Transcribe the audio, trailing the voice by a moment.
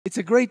It's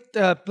a great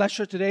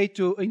pleasure today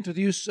to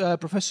introduce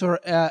Professor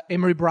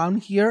Emery Brown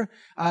here.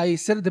 I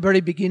said at the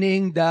very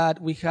beginning that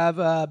we have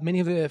many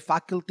of the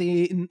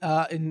faculty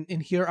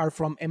in here are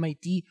from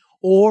MIT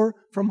or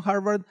from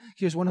Harvard.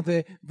 Here's one of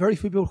the very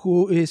few people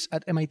who is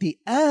at MIT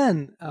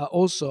and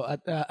also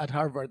at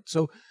Harvard.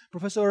 So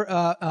Professor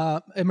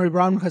Emery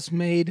Brown has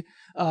made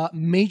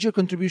major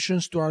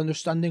contributions to our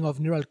understanding of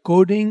neural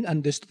coding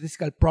and the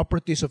statistical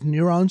properties of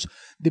neurons,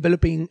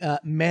 developing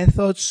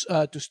methods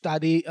to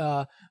study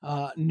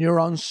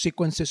neurons,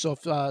 sequences of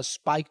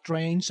spike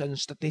trains, and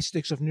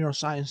statistics of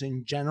neuroscience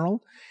in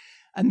general.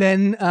 And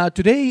then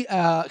today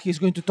he's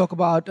going to talk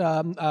about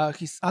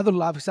his other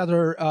lab, his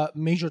other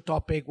major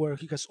topic where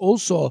he has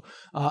also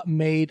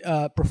made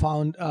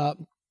profound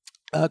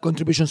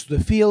contributions to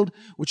the field,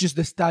 which is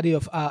the study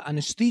of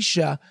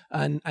anesthesia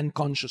and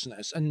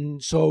consciousness.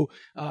 And so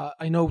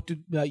I know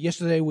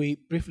yesterday we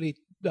briefly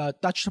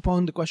touched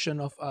upon the question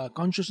of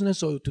consciousness.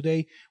 So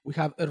today we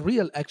have a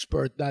real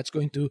expert that's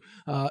going to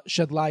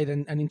shed light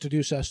and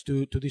introduce us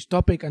to this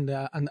topic and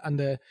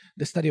the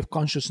study of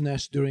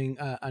consciousness during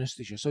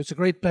anesthesia. So it's a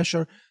great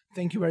pleasure.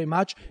 Thank you very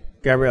much.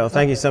 Gabriel,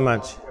 thank you so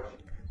much.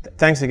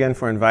 Thanks again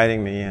for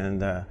inviting me.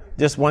 And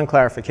just one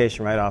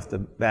clarification right off the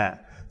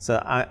bat. So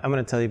I'm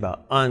going to tell you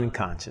about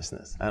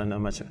unconsciousness. I don't know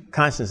much.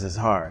 Consciousness is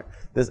hard.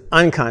 This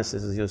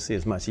unconsciousness, as you'll see,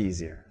 is much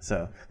easier.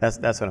 So that's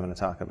what I'm going to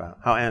talk about,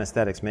 how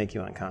anesthetics make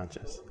you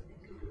unconscious.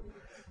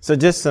 So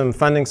just some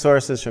funding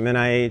sources from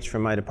NIH,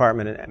 from my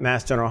department at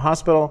Mass General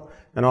Hospital,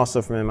 and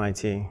also from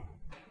MIT.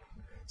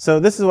 So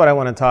this is what I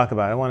want to talk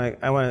about. I want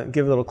to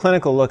give a little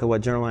clinical look at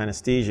what general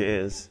anesthesia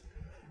is.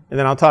 And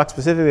then I'll talk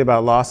specifically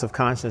about loss of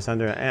consciousness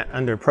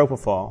under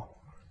propofol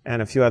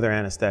and a few other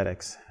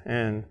anesthetics.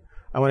 And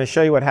I want to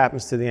show you what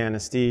happens to the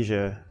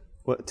anesthesia,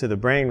 to the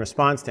brain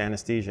response to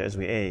anesthesia as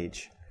we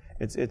age.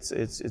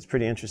 It's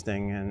pretty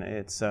interesting, and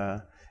it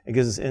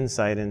gives us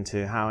insight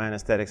into how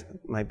anesthetics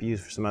might be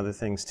used for some other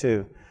things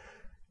too.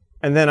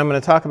 And then I'm going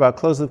to talk about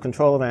closed-loop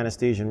control of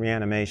anesthesia and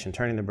reanimation,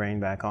 turning the brain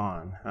back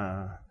on.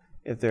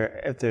 If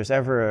there's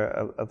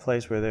ever a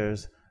place where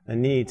there's a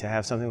need to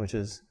have something which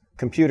is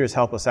computers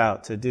help us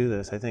out to do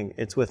this, I think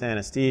it's with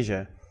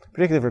anesthesia,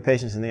 particularly for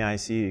patients in the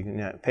ICU. You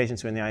know,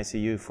 patients who are in the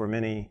ICU for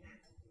many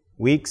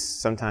weeks,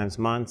 sometimes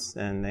months,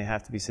 and they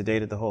have to be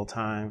sedated the whole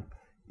time.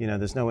 You know,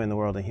 there's no way in the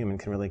world a human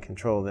can really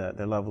control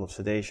their level of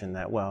sedation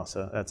that well,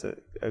 so that's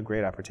a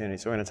great opportunity.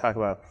 So we're going to talk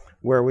about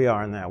where we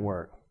are in that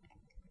work.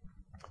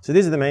 So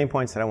these are the main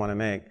points that I want to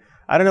make.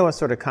 I don't know what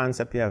sort of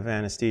concept you have of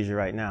anesthesia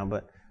right now,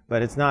 but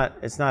it's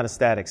not a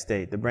static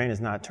state. The brain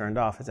is not turned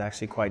off. It's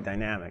actually quite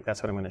dynamic.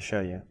 That's what I'm going to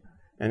show you.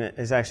 And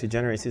it actually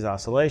generates these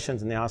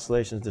oscillations, and the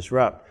oscillations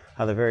disrupt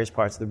how the various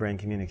parts of the brain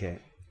communicate.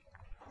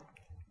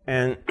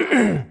 And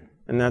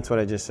and that's what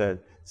I just said.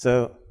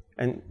 So,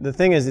 and the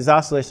thing is, these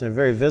oscillations are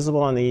very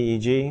visible on the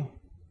EEG.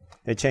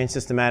 They change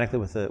systematically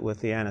with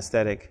the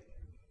anesthetic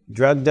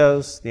drug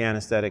dose, the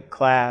anesthetic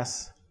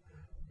class,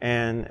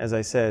 and as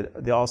I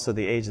said, also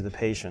the age of the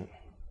patient.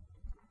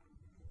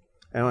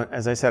 And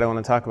as I said, I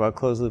want to talk about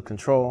closed-loop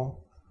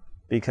control,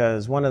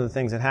 because one of the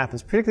things that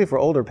happens, particularly for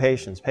older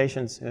patients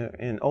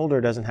in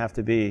older doesn't have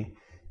to be,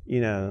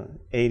 80s,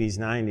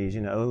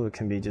 90s, older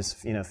can be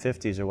just,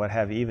 50s or what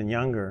have you, even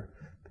younger.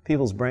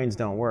 People's brains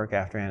don't work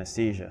after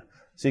anesthesia.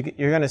 So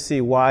you're going to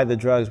see why the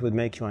drugs would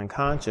make you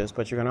unconscious,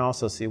 but you're going to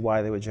also see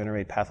why they would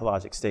generate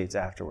pathologic states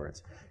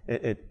afterwards.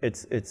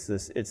 It's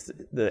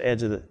the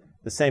edge of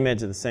the same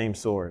edge of the same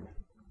sword.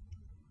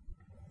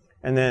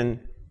 And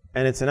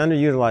it's an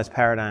underutilized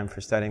paradigm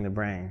for studying the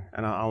brain,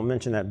 and I'll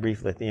mention that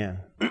briefly at the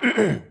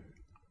end.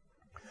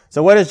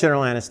 So what is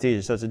general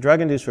anesthesia? So it's a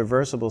drug-induced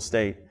reversible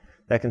state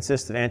that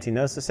consists of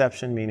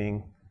antinociception,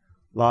 meaning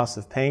loss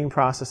of pain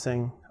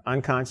processing,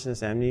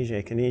 unconsciousness,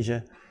 amnesia,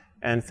 akinesia,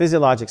 and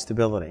physiologic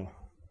stability.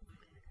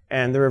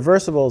 And the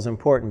reversible is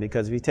important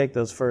because if you take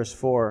those first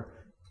four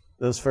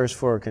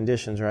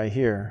conditions right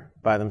here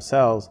by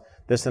themselves,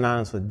 they're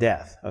synonymous with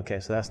death.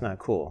 Okay, so that's not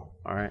cool.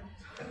 All right,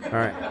 all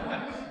right,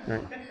 all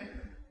right.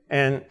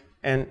 And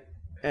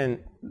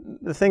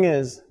the thing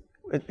is,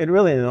 it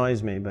really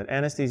annoys me, but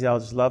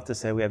anesthesiologists love to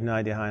say we have no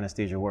idea how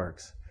anesthesia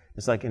works.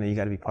 It's like, you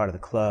got to be part of the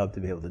club to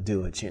be able to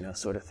do it,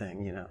 sort of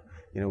thing,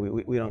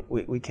 we don't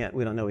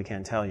know, we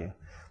can't tell you.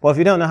 Well, if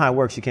you don't know how it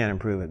works, you can't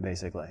improve it,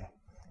 basically.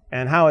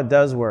 And how it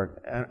does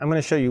work, I'm going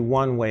to show you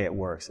one way it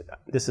works.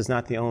 This is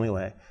not the only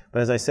way.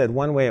 But as I said,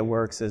 one way it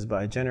works is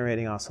by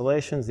generating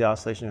oscillations. The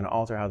oscillations are going to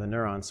alter how the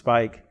neurons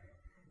spike.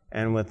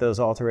 And with those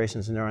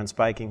alterations in neuron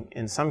spiking,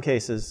 in some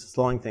cases,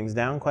 slowing things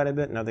down quite a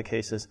bit. In other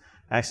cases,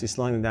 actually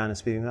slowing them down and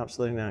speeding them up,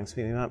 slowing down and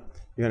speeding them up.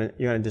 You're going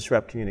to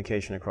disrupt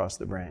communication across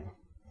the brain.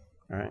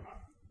 All right?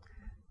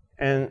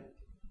 And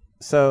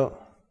so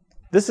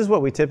this is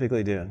what we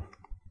typically do.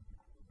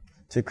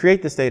 To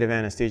create the state of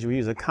anesthesia, we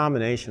use a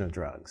combination of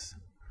drugs.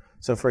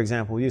 So for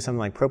example, we use something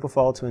like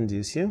propofol to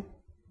induce you.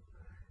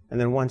 And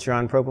then once you're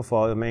on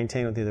propofol, you'll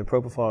maintain with either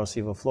propofol or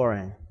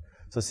sevoflurane.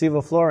 So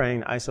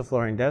sevoflurane,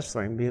 isoflurane,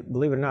 desflurane,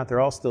 believe it or not, they're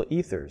all still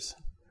ethers.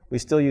 We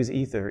still use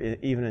ether,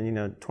 even in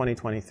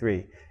 2023.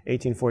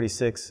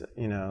 1846,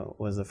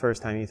 was the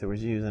first time ether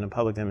was used in a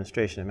public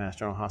demonstration at Mass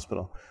General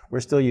Hospital. We're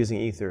still using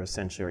ether,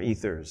 essentially, or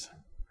ethers.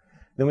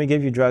 Then we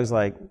give you drugs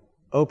like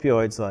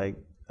opioids, like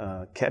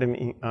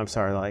ketamine. I'm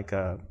sorry, like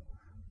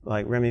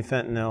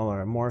remifentanil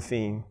or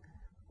morphine,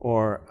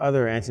 or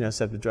other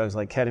antinociceptive drugs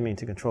like ketamine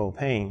to control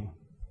pain.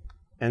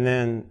 And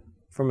then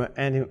for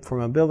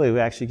mobility, we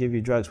actually give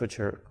you drugs which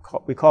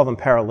we call them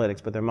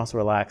paralytics, but they're muscle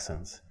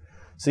relaxants.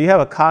 So you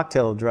have a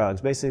cocktail of drugs.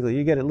 Basically,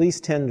 you get at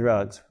least 10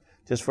 drugs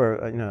just for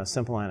a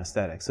simple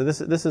anesthetic. So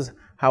this is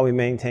how we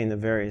maintain the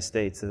various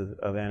states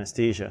of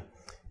anesthesia.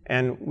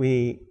 And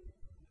we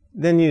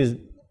then use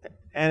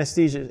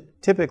anesthesia,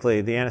 typically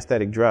the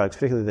anesthetic drugs,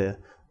 particularly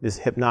these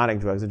hypnotic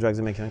drugs, the drugs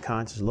that make you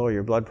unconscious, lower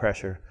your blood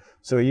pressure.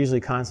 So we're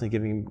usually constantly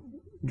giving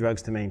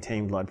drugs to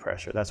maintain blood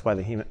pressure. That's why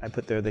I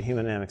put there the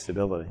hemodynamic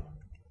stability.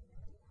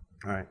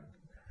 All right.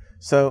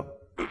 So,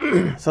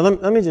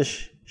 let me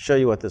just show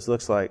you what this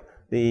looks like,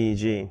 the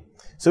EEG.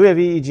 So we have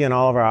EEG in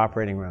all of our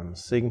operating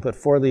rooms. So you can put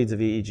 4 leads of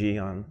EEG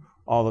on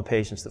all the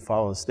patients to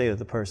follow the state of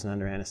the person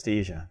under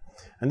anesthesia.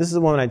 And this is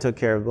the woman I took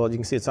care of. Well, you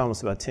can see it's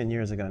almost about 10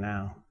 years ago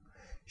now.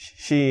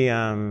 She's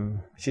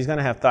going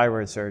to have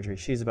thyroid surgery.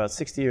 She's about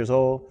 60 years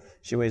old.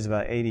 She weighs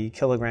about 80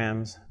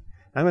 kilograms.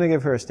 I'm going to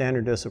give her a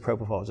standard dose of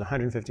propofol. It's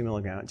 150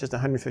 milligrams, just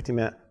 150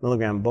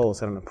 milligram bolus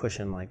that I'm going to push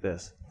in like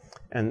this.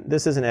 And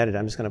this isn't edited.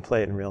 I'm just going to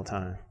play it in real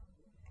time.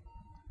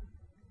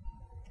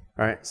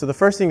 All right, so the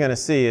first thing you're going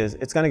to see is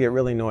it's going to get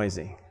really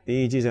noisy.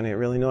 The EEG is going to get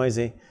really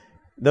noisy.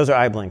 Those are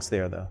eye blinks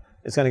there, though.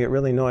 It's going to get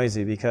really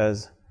noisy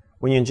because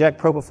when you inject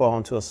propofol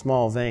into a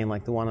small vein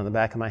like the one on the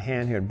back of my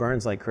hand here, it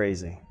burns like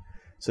crazy.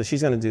 So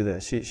she's going to do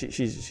this.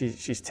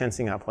 She's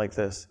tensing up like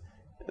this.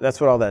 That's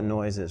what all that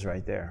noise is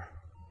right there.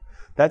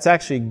 That's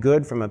actually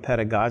good from a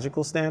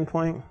pedagogical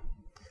standpoint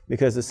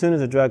because as soon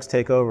as the drugs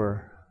take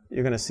over,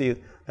 you're going to see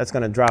that's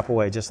going to drop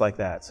away just like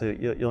that. So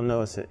you'll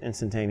notice it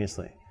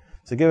instantaneously.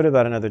 So give it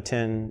about another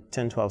 10,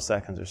 12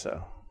 seconds or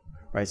so.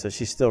 Right, so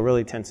she's still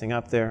really tensing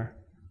up there,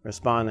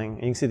 responding.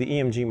 And you can see the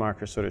EMG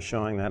marker sort of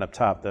showing that up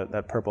top,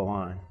 that purple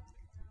line.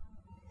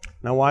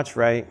 Now watch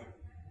right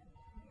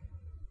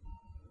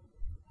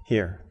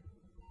here.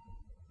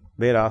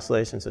 Beta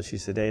oscillations, so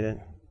she's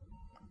sedated.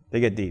 They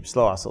get deep,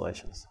 slow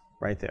oscillations,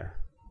 right there.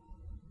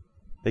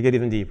 They get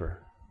even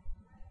deeper.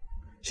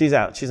 She's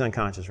out, she's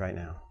unconscious right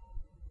now,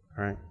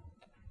 all right?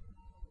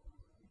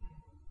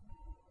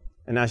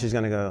 And now she's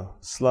going to go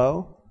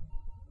slow,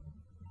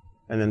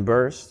 and then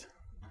burst,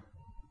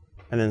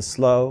 and then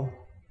slow,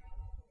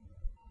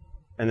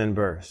 and then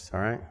burst, all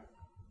right?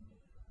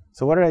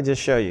 So what did I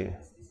just show you?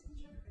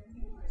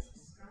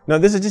 No,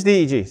 this is just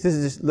the EEG. This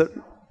is just,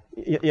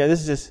 yeah,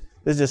 this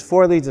is just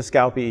 4 leads of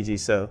scalp EEG.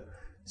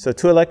 So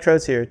 2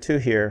 electrodes here, 2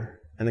 here,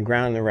 and the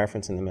ground and the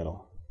reference in the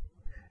middle.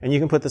 And you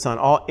can put this on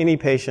any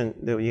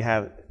patient that you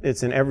have.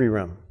 It's in every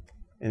room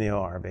in the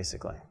OR,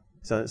 basically.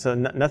 So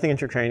nothing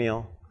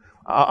intracranial.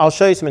 I'll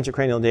show you some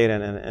intracranial data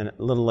in a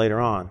little later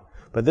on.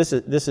 But this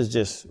is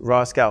just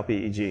raw scalp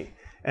EEG.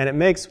 And it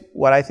makes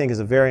what I think is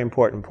a very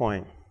important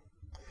point.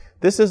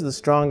 This is the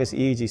strongest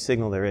EEG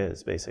signal there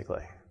is,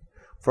 basically.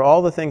 For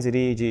all the things that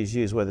EEG is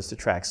used, whether it's to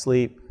track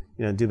sleep,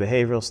 do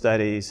behavioral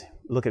studies,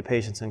 look at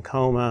patients in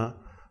coma,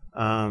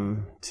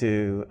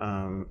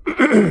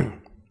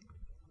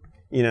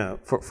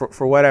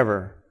 for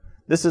whatever,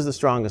 this is the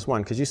strongest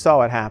one because you saw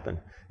what happened.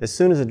 As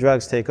soon as the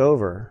drugs take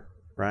over,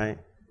 right,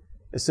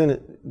 as soon as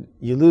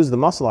you lose the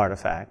muscle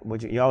artifact,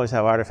 which you always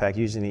have artifact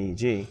using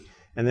EEG,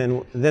 and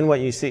then what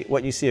you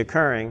see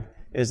occurring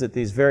is that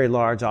these very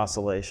large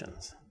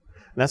oscillations.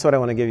 And that's what I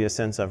want to give you a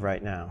sense of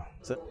right now.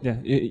 So, yeah,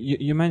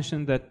 you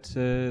mentioned that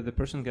the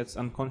person gets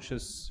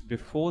unconscious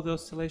before the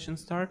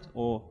oscillations start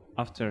or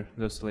after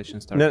the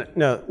oscillations start?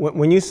 No.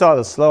 When you saw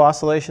the slow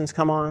oscillations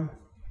come on,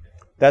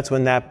 that's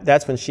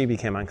when she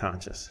became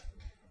unconscious.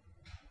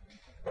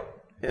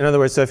 In other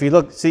words, so if you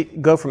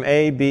go from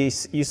A, B,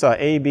 C, you saw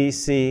A, B,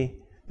 C,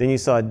 then you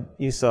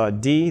saw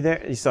D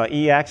there, you saw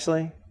E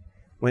actually.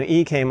 When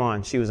E came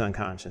on, she was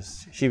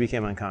unconscious. She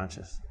became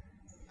unconscious.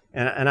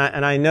 And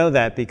I know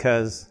that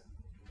because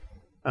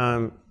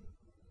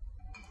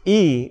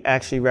E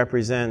actually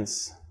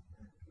represents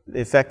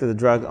the effect of the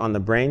drug on the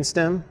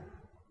brainstem.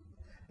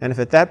 And if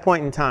at that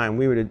point in time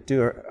we were to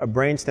do a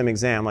brainstem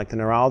exam like the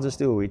neurologists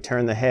do, where we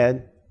turn the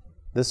head,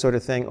 this sort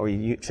of thing, or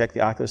you check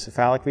the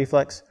oculocephalic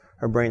reflex,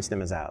 her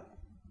brainstem is out.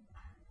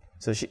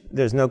 So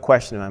there's no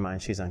question in my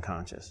mind she's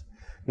unconscious.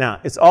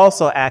 Now, it's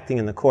also acting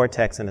in the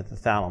cortex and at the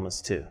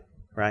thalamus too,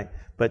 right?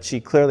 But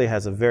she clearly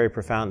has a very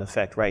profound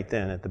effect right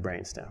then at the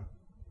brainstem.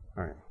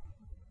 All right.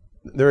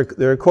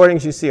 The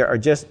recordings you see are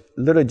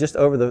literally just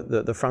over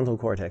the frontal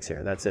cortex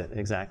here. That's it,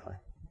 exactly.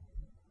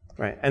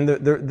 Right, and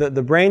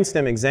the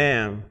brainstem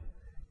exam,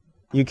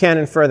 you can't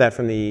infer that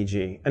from the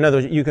EEG. In other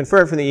words, you can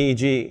infer it from the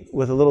EEG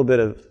with a little bit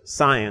of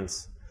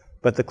science,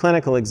 but the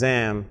clinical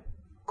exam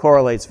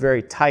correlates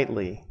very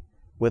tightly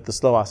with the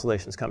slow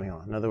oscillations coming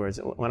on. In other words,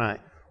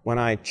 when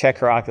I check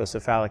her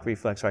oculocephalic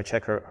reflex or I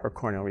check her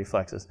corneal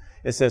reflexes,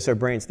 it says her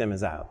brainstem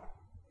is out.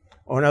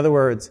 Or in other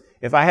words,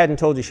 if I hadn't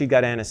told you she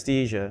got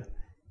anesthesia,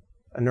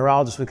 a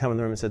neurologist would come in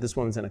the room and say, this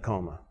woman's in a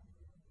coma.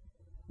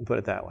 And put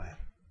it that way.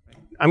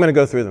 I'm going to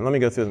go through them. Let me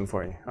go through them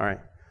for you. All right.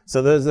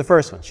 So there's the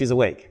first one. She's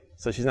awake.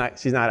 So she's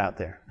not out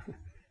there.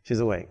 She's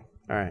awake.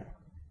 All right.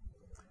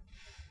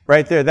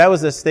 Right there, that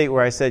was the state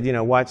where I said, you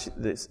know, watch,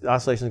 the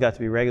oscillations got to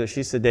be regular.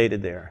 She's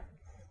sedated there.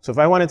 So if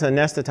I wanted to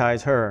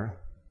anesthetize her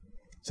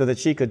so that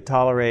she could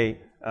tolerate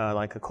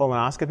like a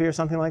colonoscopy or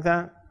something like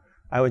that,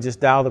 I would just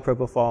dial the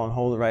propofol and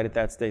hold it right at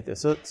that state there.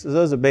 So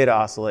those are beta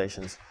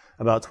oscillations,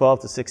 about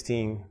 12 to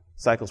 16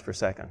 cycles per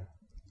second.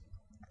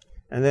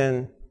 And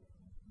then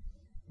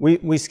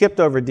we skipped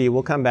over D.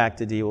 We'll come back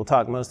to D. We'll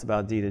talk most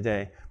about D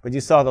today. But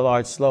you saw the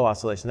large slow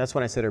oscillation. That's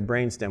when I said her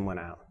brainstem went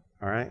out.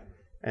 All right?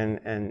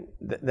 And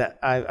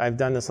I've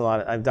done this a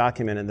lot. I've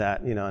documented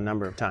that, you know, a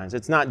number of times.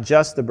 It's not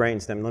just the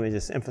brainstem. Let me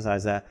just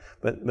emphasize that.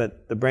 But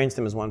the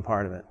brainstem is one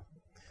part of it.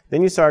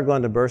 Then you start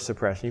going to burst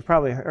suppression. You've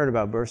probably heard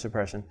about burst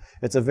suppression.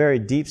 It's a very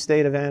deep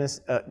state of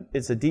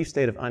it's a deep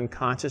state of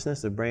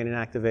unconsciousness, of brain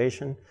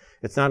inactivation.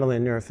 It's not only a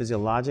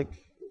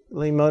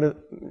neurophysiologically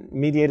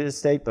mediated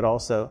state, but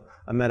also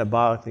a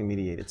metabolically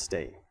mediated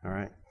state. All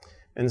right.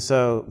 And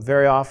so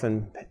very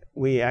often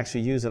we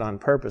actually use it on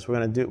purpose.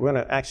 We're going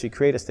to actually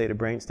create a state of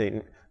brain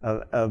state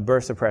of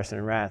burst suppression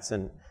in rats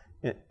and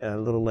a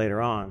little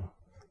later on.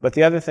 But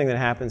the other thing that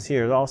happens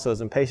here also is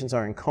when patients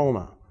are in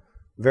coma,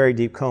 very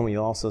deep coma,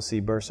 you'll also see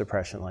burst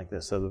suppression like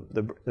this. So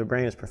the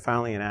brain is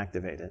profoundly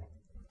inactivated.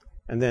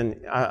 And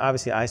then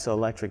obviously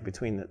isoelectric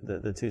between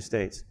the two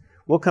states.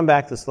 We'll come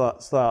back to slow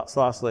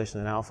oscillation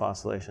and alpha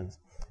oscillations.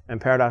 And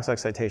paradox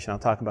excitation, I'll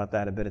talk about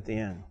that a bit at the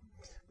end.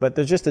 But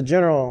there's just a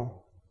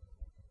general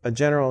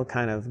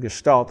kind of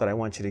gestalt that I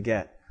want you to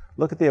get.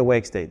 Look at the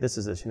awake state. This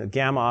is this, you know,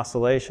 gamma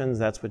oscillations.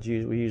 That's what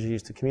we usually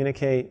use to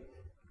communicate,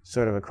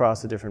 sort of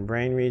across the different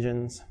brain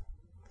regions.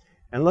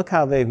 And look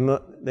how and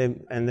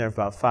they're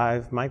about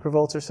 5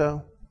 microvolts or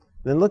so.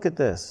 Then look at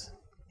this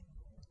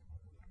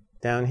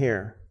down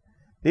here.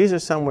 These are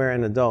somewhere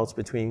in adults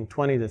between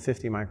 20 to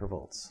 50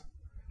 microvolts.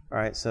 All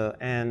right. So,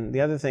 and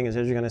the other thing is,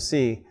 as you're going to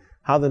see,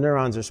 how the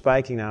neurons are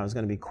spiking now is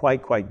going to be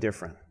quite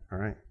different. All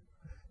right.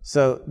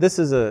 So this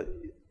is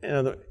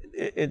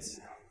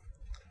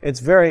it's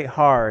very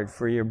hard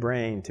for your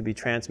brain to be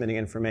transmitting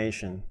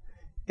information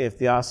if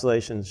the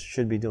oscillations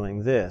should be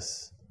doing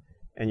this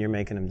and you're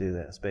making them do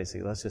this,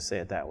 basically. Let's just say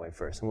it that way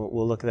first. And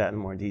we'll look at that in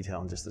more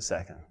detail in just a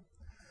second.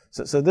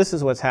 So this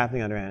is what's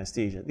happening under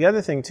anesthesia. The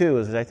other thing, too,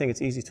 is I think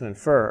it's easy to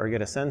infer or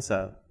get a sense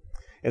of.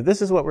 If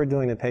this is what we're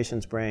doing to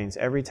patients' brains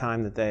every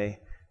time that they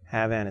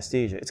have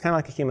anesthesia, it's kind of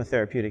like a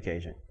chemotherapeutic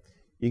agent.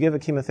 You give a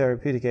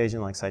chemotherapeutic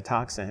agent like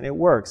Cytoxan, it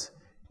works.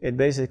 It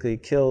basically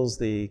kills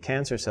the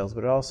cancer cells,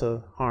 but it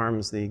also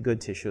harms the good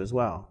tissue as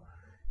well.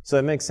 So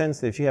it makes sense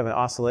that if you have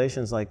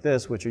oscillations like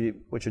this, which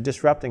are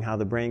disrupting how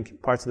the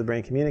parts of the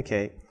brain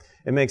communicate,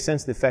 it makes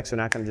sense the effects are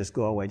not going to just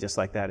go away just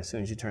like that as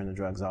soon as you turn the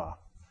drugs off.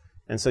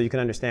 And so you can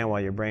understand why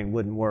your brain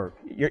wouldn't work.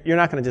 You're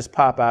not going to just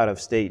pop out of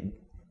state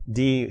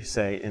D,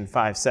 say, in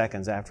 5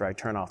 seconds after I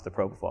turn off the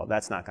propofol.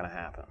 That's not going to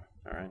happen.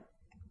 All right.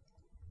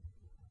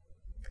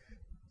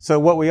 So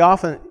what we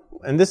often,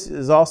 and this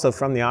is also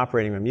from the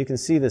operating room. You can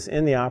see this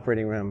in the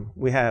operating room.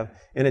 We have,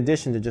 in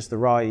addition to just the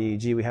raw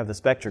EEG, we have the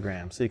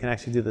spectrogram. So you can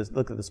actually do this,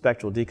 look at the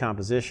spectral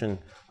decomposition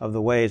of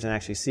the waves and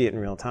actually see it in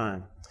real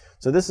time.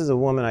 So this is a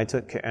woman I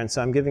took care, and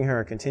so I'm giving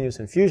her a continuous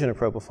infusion of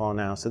propofol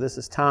now. So this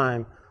is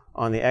time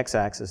on the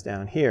x-axis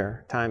down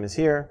here. Time is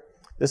here.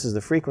 This is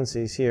the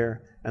frequencies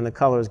here, and the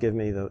colors give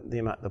me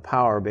the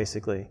power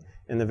basically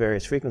in the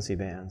various frequency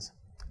bands.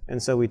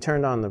 And so we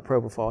turned on the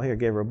propofol here,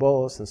 gave her a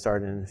bolus, and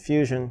started an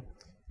infusion.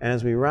 And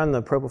as we run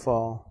the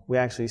propofol, we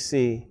actually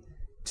see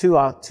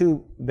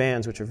two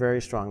bands which are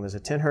very strong. There's a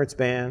 10 hertz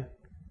band,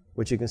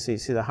 which you can see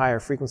the higher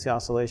frequency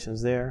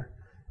oscillations there.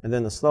 And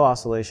then the slow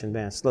oscillation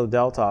band, slow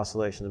delta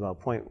oscillations,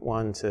 about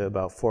 0.1 to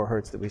about 4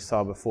 hertz that we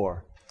saw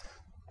before.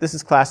 This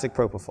is classic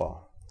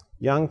propofol.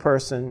 Young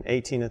person,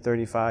 18 to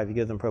 35, you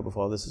give them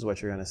propofol, this is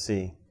what you're going to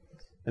see.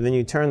 And then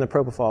you turn the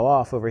propofol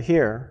off over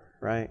here,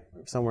 right,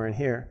 somewhere in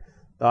here.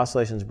 The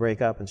oscillations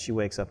break up and she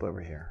wakes up over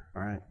here,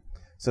 all right?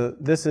 So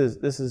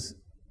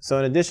so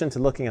in addition to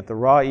looking at the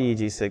raw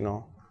EEG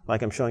signal,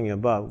 like I'm showing you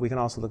above, we can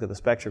also look at the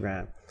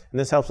spectrogram. And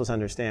this helps us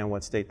understand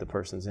what state the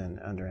person's in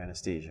under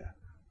anesthesia,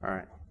 all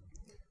right?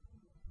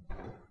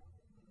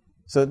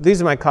 So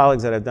these are my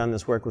colleagues that I've done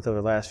this work with over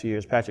the last few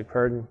years. Patrick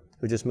Purdon,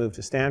 who just moved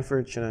to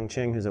Stanford, Chinung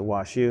Ching, who's at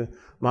WashU,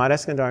 Mahat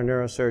Eskandar,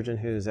 neurosurgeon,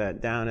 who's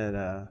down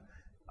at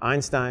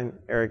Einstein,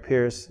 Eric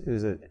Pierce,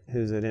 who's at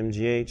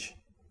MGH,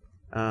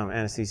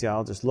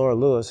 anesthesiologist, Laura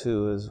Lewis,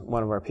 who is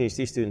one of our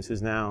PhD students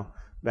who's now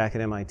back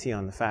at MIT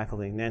on the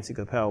faculty, Nancy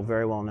Goppel,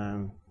 very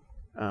well-known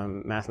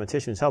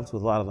mathematician who's helped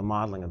with a lot of the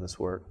modeling of this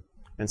work,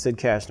 and Sid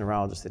Cash,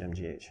 neurologist at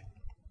MGH.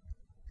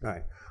 All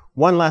right.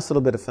 One last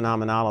little bit of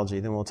phenomenology,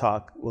 then we'll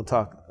talk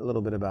a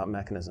little bit about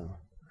mechanism.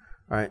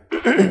 All right.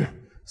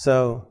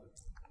 So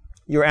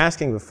you were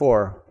asking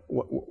before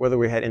whether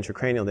we had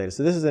intracranial data.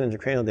 So this is an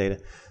intracranial data.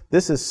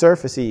 This is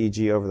surface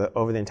EEG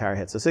over the entire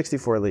head, so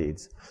 64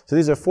 leads. So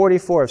these are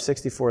 44 of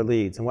 64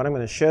 leads. And what I'm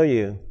going to show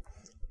you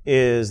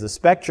is the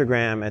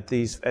spectrogram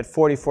at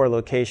 44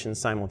 locations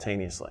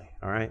simultaneously,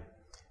 all right?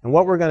 And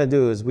what we're going to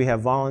do is we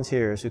have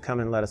volunteers who come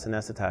and let us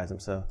anesthetize them.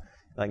 So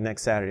like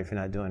next Saturday, if you're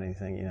not doing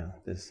anything, you know,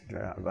 just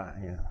drive by,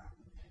 you know.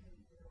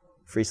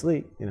 Free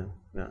sleep, you know,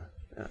 no.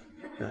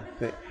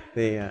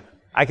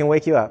 I can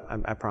wake you up,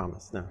 I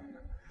promise, no.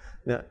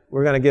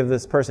 We're going to give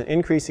this person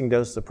increasing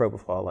doses of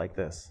propofol like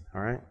this,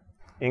 all right?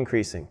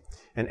 Increasing.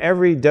 And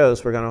every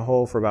dose we're going to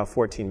hold for about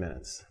 14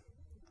 minutes.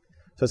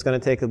 So it's going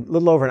to take a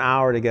little over an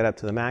hour to get up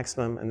to the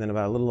maximum, and then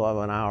about a little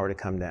over an hour to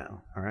come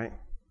down, all right?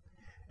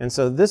 And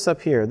so this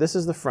up here, this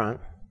is the front,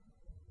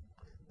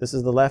 this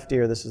is the left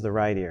ear, this is the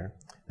right ear,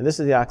 and this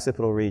is the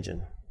occipital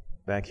region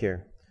back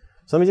here.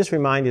 So let me just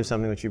remind you of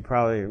something which you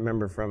probably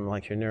remember from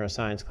like your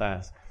neuroscience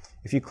class.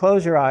 If you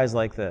close your eyes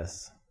like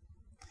this,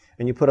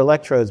 and you put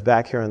electrodes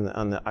back here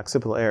on the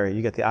occipital area,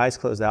 you get the eyes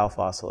closed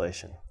alpha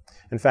oscillation.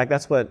 In fact,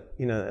 that's what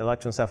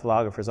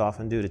electroencephalographers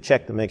often do to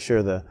check to make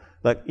sure the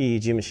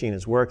EEG machine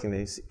is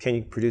working. Can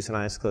you produce an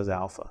eyes closed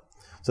alpha?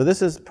 So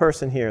this is a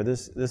person here.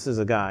 This is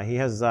a guy. He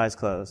has his eyes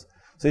closed.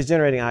 So he's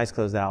generating eyes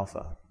closed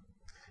alpha.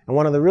 And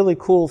one of the really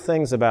cool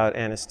things about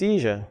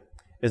anesthesia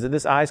is that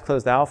this eyes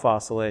closed alpha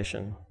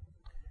oscillation,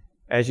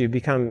 as you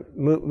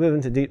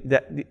move into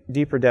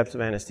deeper depths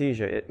of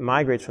anesthesia, it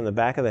migrates from the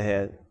back of the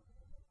head,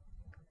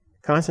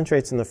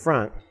 concentrates in the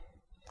front.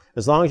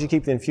 As long as you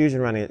keep the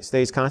infusion running, it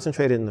stays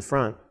concentrated in the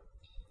front.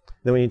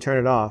 Then when you turn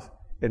it off,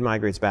 it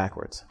migrates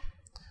backwards.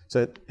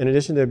 So in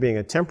addition to there being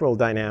a temporal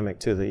dynamic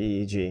to the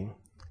EEG,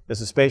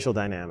 there's a spatial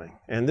dynamic.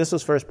 And this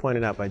was first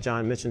pointed out by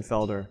John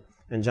Mitchenfelder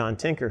and John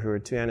Tinker, who are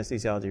two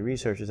anesthesiology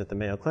researchers at the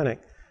Mayo Clinic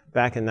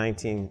back in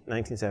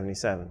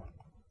 1977.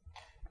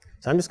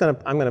 So I'm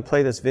going to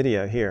play this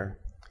video here.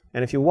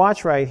 And if you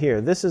watch right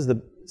here,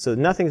 so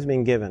nothing's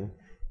being given.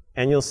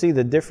 And you'll see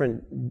the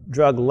different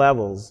drug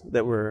levels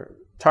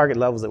target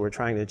levels that we're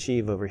trying to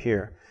achieve over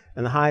here.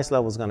 And the highest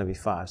level is going to be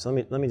 5. So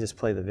let me just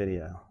play the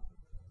video.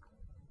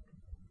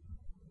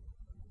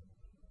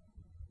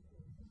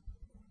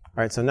 All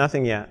right, so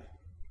nothing yet.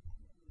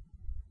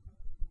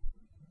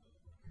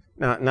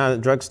 Now the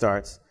drug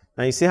starts.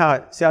 Now you see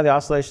how the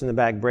oscillation in the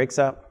back breaks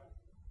up?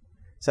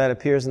 So it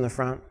appears in the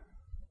front?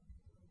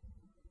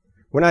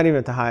 We're not even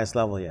at the highest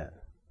level yet.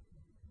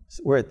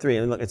 We're at 3,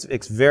 and look,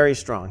 it's very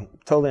strong,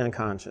 totally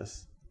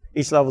unconscious.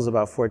 Each level is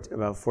about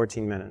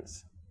 14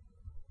 minutes.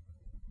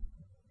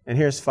 And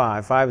here's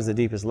 5. 5 is the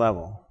deepest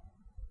level.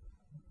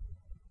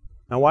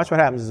 Now watch what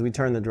happens as we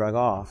turn the drug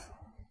off.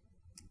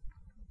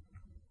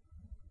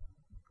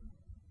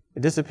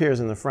 It disappears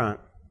in the front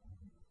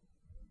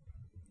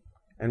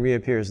and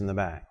reappears in the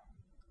back.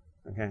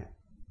 Okay?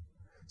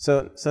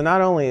 So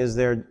not only is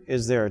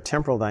there a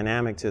temporal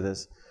dynamic to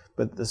this,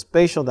 but the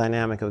spatial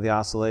dynamic of the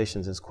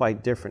oscillations is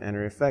quite different, and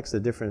it affects the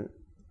different.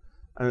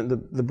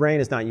 The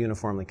brain is not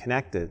uniformly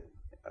connected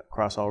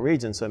across all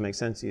regions, so it makes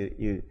sense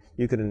you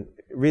could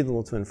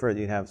reasonable to infer that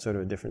you'd have sort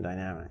of a different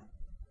dynamic.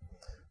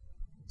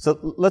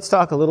 So let's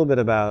talk a little bit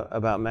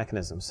about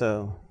mechanisms.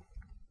 So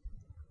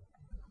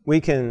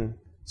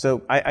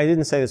I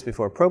didn't say this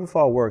before.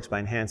 Propofol works by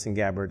enhancing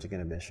GABAergic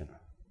inhibition.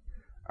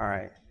 All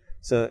right.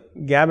 So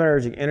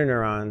GABAergic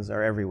interneurons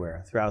are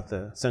everywhere throughout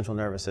the central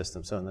nervous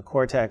system. So in the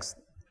cortex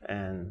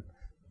and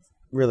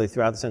really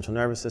throughout the central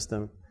nervous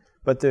system.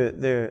 But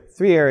there are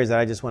 3 areas that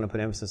I just want to put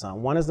emphasis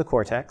on. One is the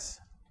cortex.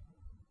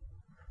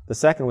 The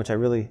second, which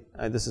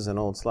this is an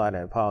old slide, I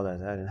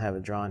apologize, I didn't have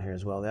it drawn here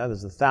as well. The other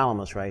is the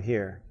thalamus right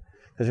here.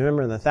 Because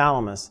remember the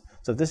thalamus,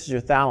 so if this is your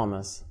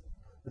thalamus,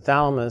 the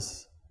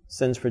thalamus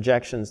sends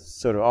projections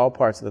sort of all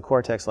parts of the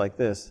cortex like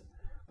this,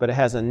 but it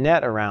has a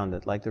net around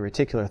it like the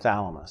reticular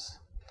thalamus.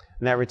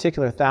 And that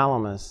reticular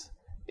thalamus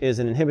is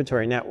an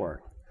inhibitory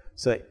network.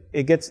 So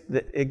it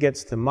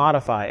gets to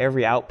modify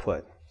every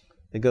output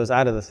that goes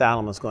out of the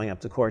thalamus going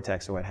up to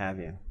cortex or what have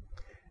you.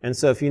 And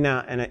so if you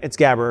and it's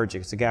GABAergic,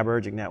 it's a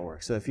GABAergic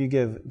network. So if you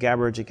give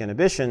GABAergic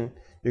inhibition,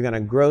 you're going to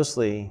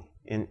grossly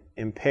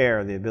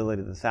impair the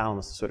ability of the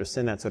thalamus to sort of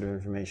send that sort of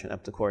information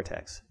up to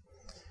cortex.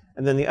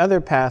 And then the other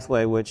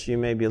pathway, which you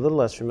may be a little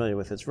less familiar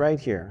with, it's right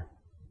here.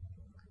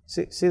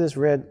 See these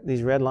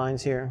red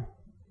lines here?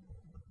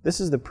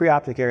 This is the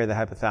preoptic area of the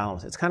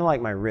hypothalamus. It's kind of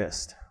like my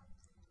wrist.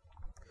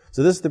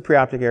 So this is the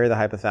preoptic area of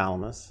the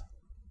hypothalamus.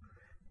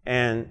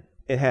 And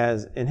it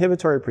has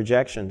inhibitory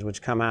projections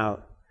which come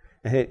out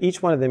and hit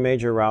each one of the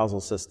major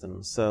arousal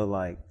systems. So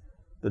like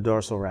the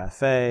dorsal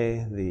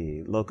raphe,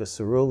 the locus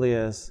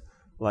ceruleus,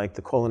 like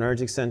the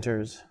cholinergic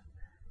centers.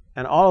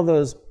 And all of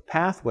those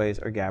pathways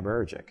are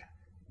GABAergic.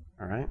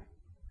 All right?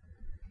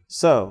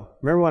 So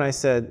remember when I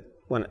said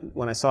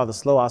when I saw the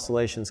slow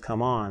oscillations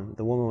come on,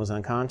 the woman was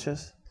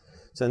unconscious?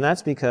 So and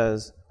that's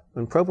because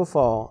when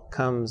propofol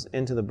comes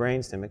into the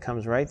brainstem, it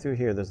comes right through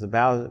here. There's the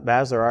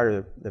basilar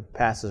artery that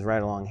passes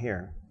right along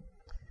here.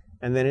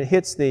 And then it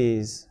hits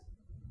these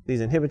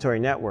inhibitory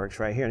networks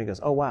right here, and it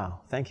goes, oh,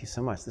 wow, thank you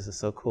so much. This is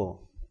so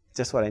cool.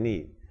 Just what I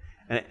need.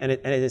 And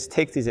it just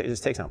takes on.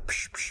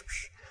 Psh, psh,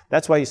 psh.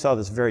 That's why you saw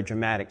this very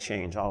dramatic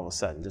change all of a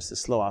sudden, just a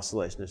slow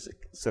oscillation. Just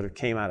sort of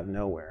came out of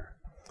nowhere.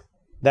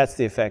 That's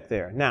the effect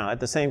there. Now, at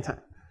the same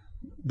time,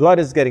 blood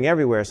is getting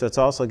everywhere, so it's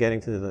also getting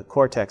to the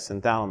cortex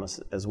and thalamus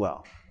as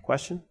well.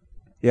 Question?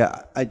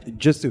 Yeah,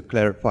 just to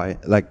clarify,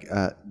 like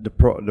the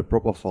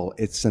propofol,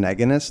 it's an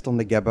agonist on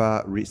the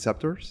GABA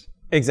receptors?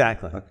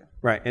 Exactly. Okay.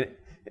 Right.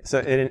 So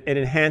it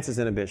enhances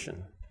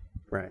inhibition.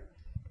 Right.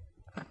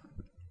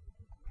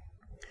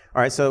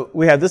 All right, so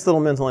we have this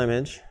little mental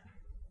image.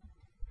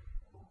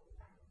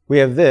 We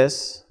have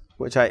this,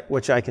 which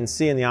I can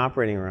see in the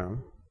operating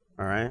room.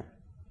 All right.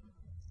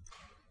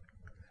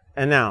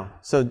 And now,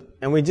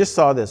 and we just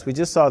saw this. We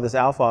just saw this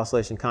alpha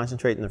oscillation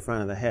concentrate in the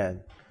front of the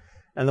head.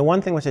 And the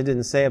one thing which I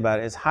didn't say about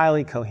it is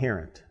highly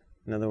coherent.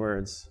 In other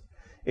words,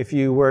 if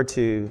you were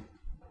to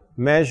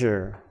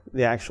measure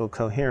the actual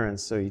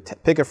coherence, so you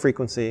pick a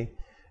frequency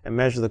and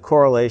measure the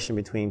correlation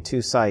between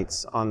two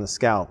sites on the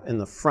scalp in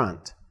the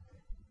front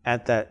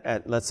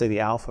at let's say the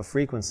alpha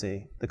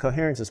frequency, the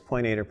coherence is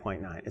 0.8 or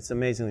 0.9. It's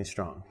amazingly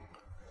strong.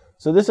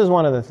 So this is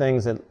one of the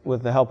things that,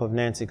 with the help of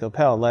Nancy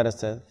Coppell, led us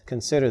to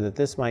consider that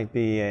this might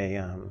be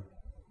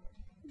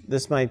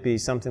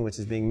something which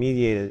is being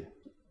mediated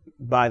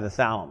by the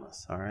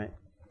thalamus. All right,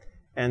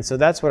 and so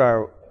that's what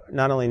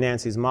not only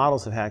Nancy's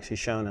models have actually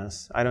shown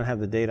us. I don't have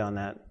the data on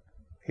that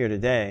here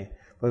today,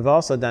 but we've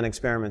also done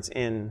experiments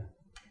in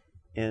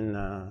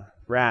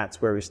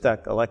rats where we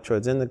stuck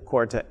electrodes in the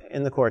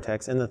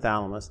cortex, in the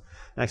thalamus,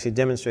 and actually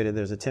demonstrated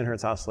there's a 10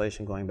 hertz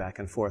oscillation going back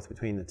and forth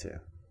between the two.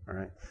 All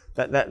right,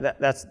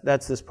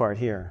 that's this part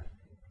here,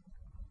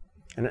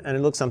 and it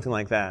looks something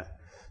like that.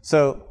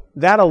 So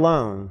that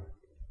alone,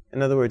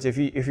 in other words, if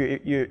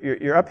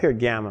you're up here at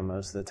gamma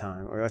most of the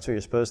time, or that's where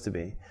you're supposed to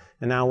be,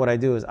 and now what I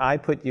do is I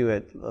put you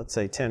at, let's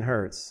say, 10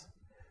 hertz.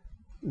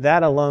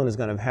 That alone is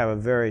going to have a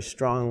very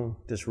strong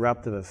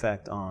disruptive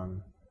effect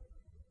on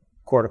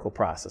cortical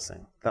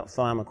processing,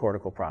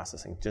 thalamocortical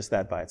processing, just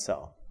that by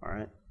itself. All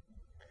right,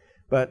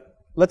 but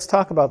let's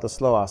talk about the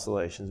slow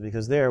oscillations,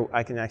 because there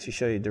I can actually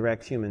show you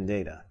direct human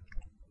data.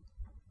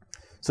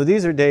 So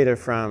these are data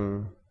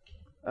from,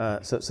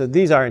 so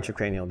these are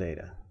intracranial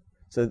data.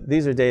 So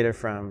these are data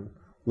from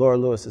Laura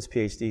Lewis's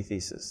PhD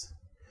thesis.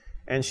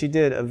 And she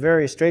did a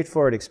very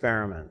straightforward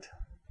experiment,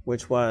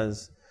 which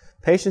was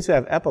patients who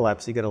have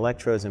epilepsy get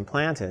electrodes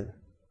implanted.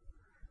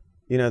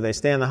 You know, they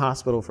stay in the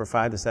hospital for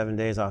 5 to 7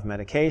 days off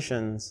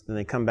medications, then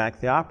they come back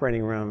to the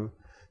operating room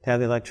to have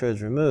the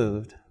electrodes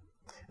removed.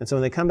 And so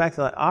when they come back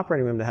to the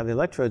operating room to have the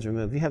electrodes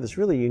removed, you have this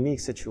really unique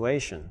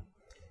situation.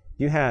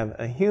 You have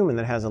a human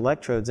that has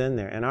electrodes in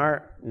there, and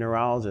our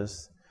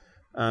neurologists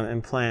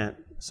implant,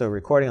 so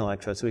recording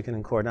electrodes, so we can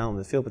record not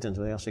only the field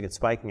potential, they also get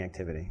spiking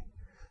activity.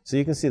 So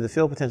you can see the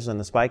field potential and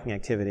the spiking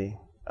activity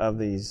of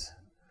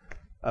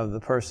the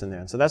person there.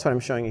 And so that's what I'm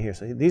showing you here.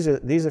 So these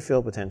are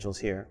field potentials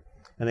here,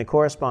 and they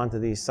correspond to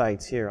these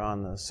sites here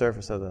on the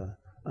surface of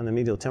on the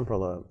medial temporal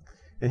lobe.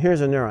 And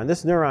here's a neuron.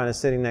 This neuron is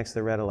sitting next to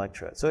the red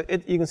electrode. So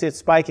you can see it's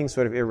spiking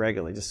sort of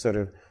irregularly, just sort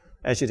of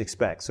as you'd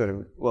expect, sort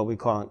of what we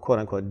call, quote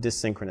unquote,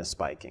 dysynchronous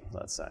spiking,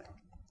 let's say.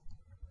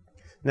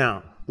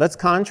 Now, let's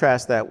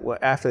contrast that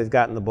after they've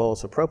gotten the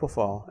bolus of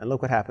propofol, and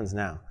look what happens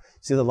now.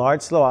 See the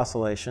large slow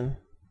oscillation?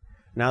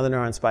 Now the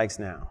neuron spikes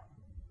now.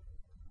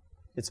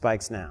 It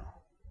spikes now.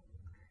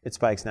 It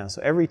spikes now.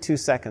 So every 2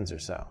 seconds or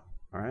so,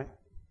 all right?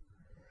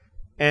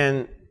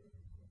 And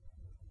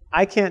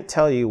I can't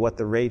tell you what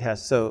the rate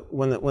has. So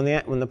when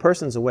the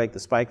person's awake, the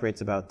spike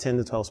rate's about 10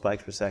 to 12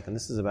 spikes per second.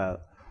 This is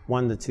about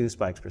 1 to 2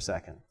 spikes per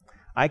second.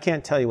 I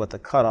can't tell you what the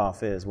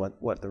cutoff is,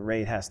 what the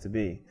rate has to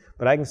be.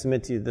 But I can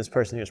submit to you this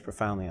person here is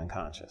profoundly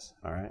unconscious.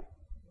 All right?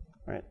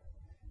 All right.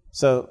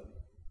 So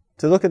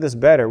to look at this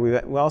better,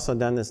 we've also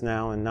done this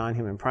now in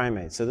non-human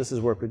primates. So this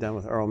is work we've done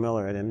with Earl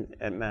Miller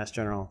at Mass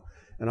General,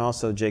 and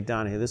also Jake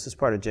Donahue. This is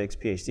part of Jake's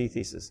PhD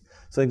thesis.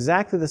 So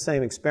exactly the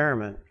same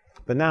experiment.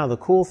 But now the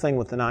cool thing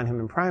with the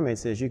non-human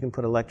primates is you can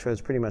put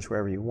electrodes pretty much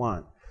wherever you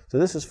want. So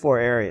this is 4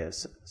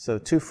 areas. So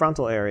 2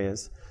 frontal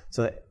areas.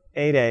 So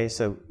 8A,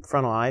 so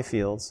frontal eye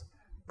fields,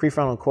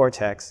 prefrontal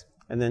cortex,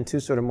 and then 2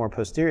 sort of more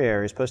posterior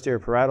areas, posterior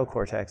parietal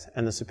cortex,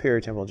 and the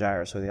superior temporal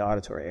gyrus, or the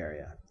auditory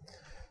area.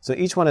 So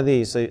each one of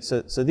these,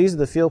 so these are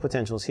the field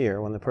potentials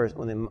here when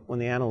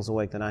the animal's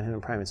awake, the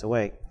non-human primate's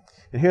awake.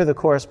 And here are the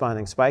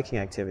corresponding spiking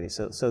activity.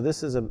 So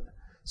this is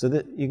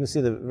you can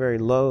see the very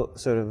low,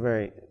 sort of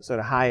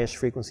highish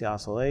frequency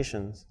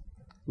oscillations,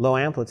 low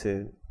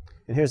amplitude.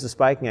 And here's the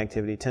spiking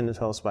activity, 10 to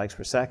 12 spikes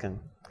per second.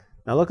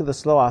 Now look at the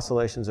slow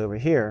oscillations over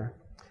here.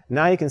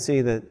 Now you can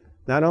see that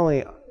not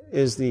only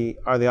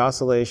are the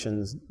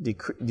oscillations, do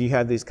you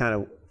have these kind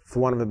of, for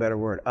want of a better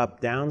word,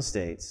 up-down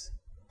states,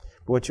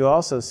 but what you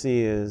also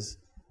see is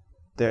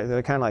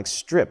they're kind of like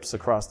strips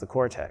across the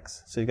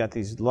cortex. So you've got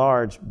these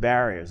large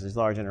barriers, these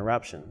large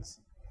interruptions.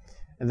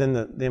 And then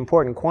the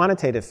important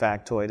quantitative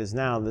factoid is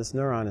now this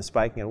neuron is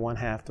spiking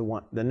at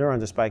the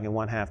neurons are spiking at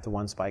 1/2 to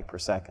 1 spike per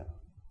second.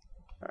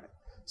 All right.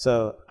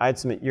 So I'd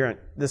submit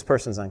this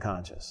person's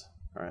unconscious.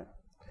 All right.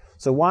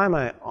 So why am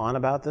I on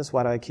about this?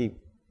 Why do I keep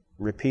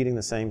repeating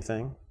the same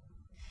thing?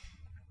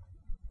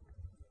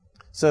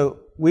 So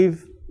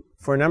we've,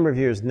 for a number of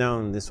years,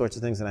 known the sorts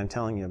of things that I'm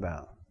telling you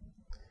about.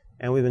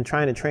 And we've been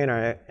trying to train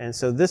and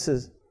so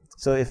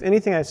So if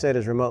anything I've said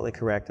is remotely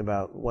correct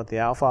about what the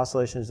alpha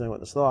oscillation is doing,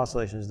 what the slow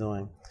oscillation is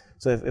doing,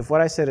 so if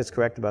what I said is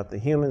correct about the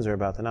humans or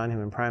about the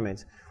non-human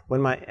primates, when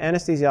my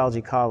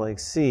anesthesiology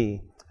colleagues see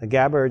a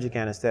GABAergic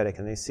anesthetic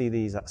and they see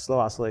these slow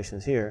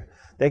oscillations here,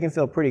 they can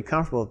feel pretty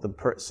comfortable that the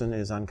person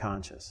is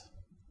unconscious,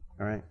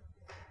 all right?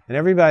 And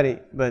everybody,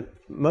 but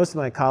most of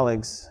my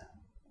colleagues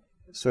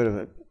sort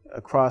of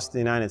across the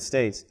United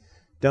States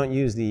don't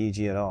use the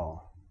EEG at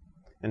all.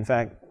 In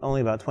fact,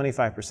 only about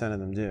 25% of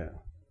them do.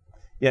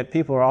 Yet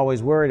people are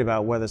always worried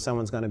about whether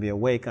someone's going to be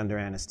awake under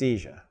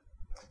anesthesia.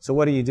 So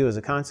what do you do as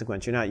a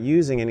consequence? You're not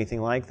using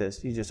anything like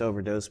this, you just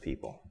overdose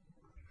people.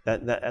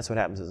 That's what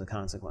happens as a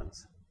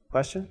consequence.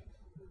 Question?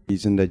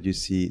 Reason that you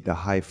see the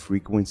high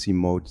frequency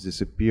modes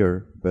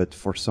disappear, but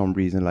for some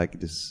reason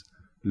like this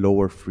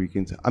lower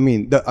frequency,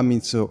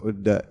 so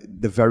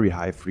the very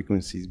high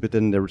frequencies, but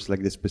then there's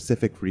like the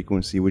specific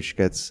frequency which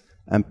gets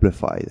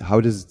amplified.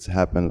 How does it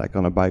happen, like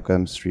on a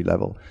biochemistry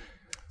level?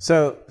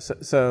 So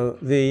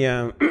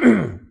there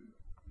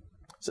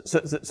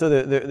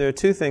are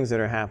two things that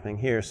are happening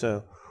here.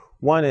 So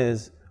one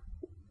is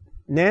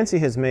Nancy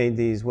has made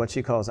these what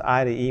she calls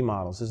I to E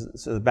models.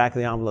 So the back of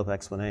the envelope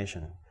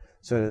explanation.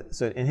 So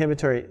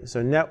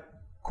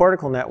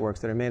cortical networks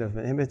that are made of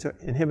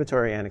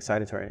inhibitory and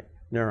excitatory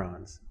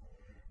neurons.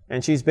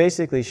 And she's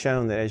basically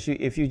shown that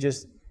if you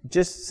just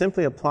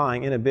simply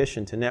applying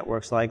inhibition to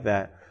networks like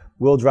that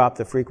will drop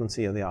the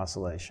frequency of the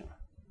oscillation.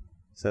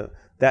 So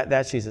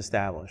that she's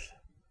established.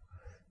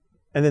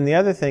 And then the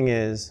other thing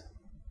is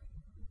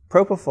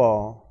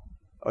propofol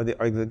or the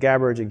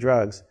GABAergic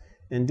drugs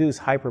induce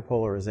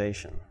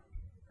hyperpolarization,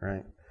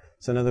 right?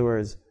 So in other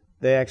words,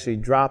 they actually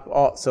drop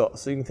all, so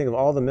you can think of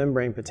all the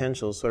membrane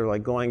potentials sort of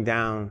like going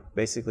down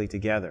basically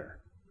together.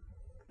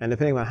 And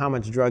depending on how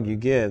much drug you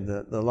give,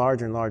 the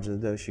larger and larger the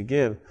dose you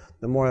give,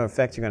 the more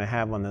effect you're going to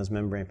have on those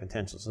membrane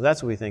potentials. So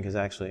that's what we think is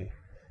actually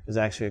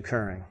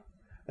occurring.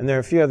 And there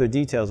are a few other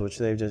details which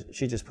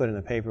she just put in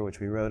a paper which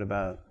we wrote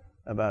about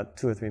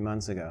 2 or 3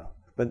 months ago.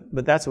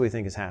 But that's what we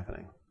think is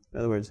happening. In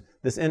other words,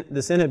 this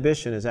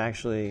inhibition is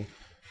actually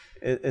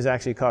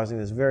causing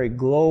this very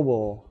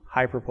global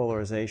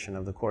hyperpolarization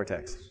of the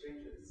cortex.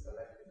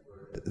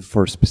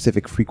 For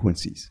specific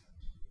frequencies.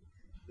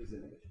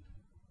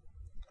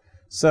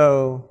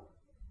 So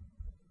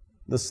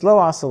the slow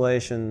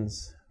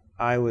oscillations,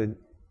 the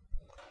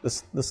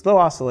slow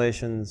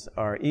oscillations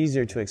are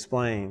easier to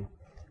explain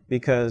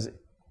because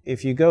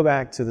if you go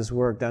back to this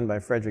work done by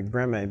Frederick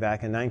Breme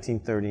back in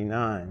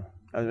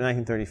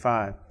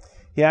 1935,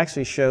 he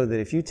actually showed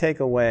that if you take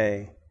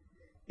away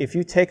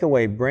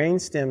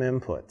brainstem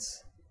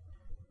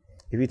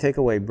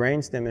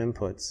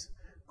inputs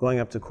going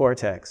up to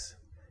cortex,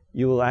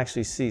 you will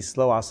actually see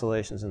slow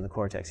oscillations in the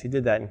cortex. He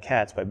did that in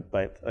cats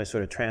by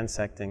sort of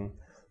separating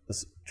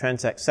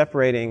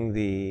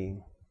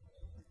the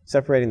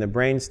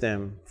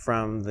brainstem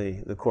from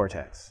the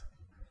cortex.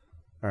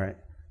 All right.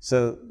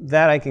 So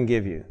that I can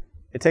give you.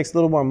 It takes a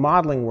little more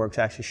modeling work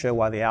to actually show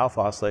why the alpha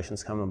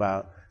oscillations come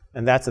about,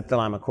 and that's a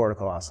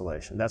thalamocortical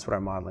oscillation. That's what our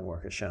modeling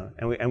work has shown,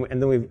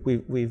 and then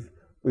we've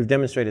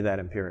demonstrated that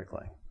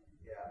empirically.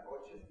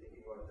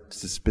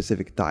 It's a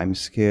specific time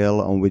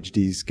scale on which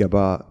these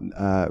GABA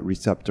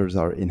receptors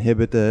are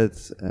inhibited,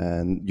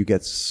 and you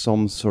get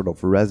some sort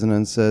of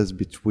resonances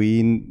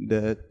between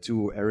the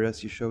two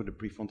areas you showed, the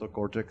prefrontal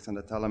cortex and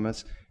the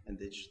thalamus, and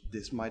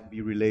this might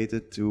be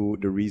related to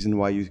the reason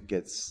why you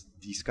get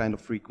these kind of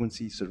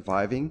frequencies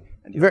surviving.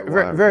 And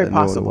very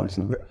possibly.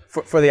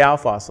 For the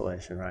alpha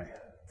oscillation, right?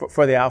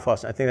 For the alpha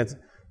oscillation, I think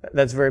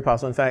that's very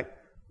possible. In fact,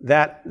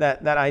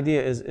 that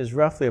idea is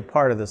roughly a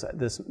part of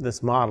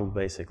this model,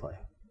 basically.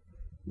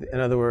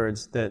 In other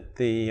words, that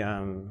the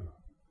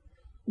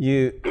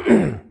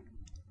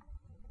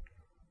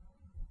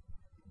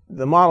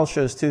model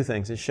shows two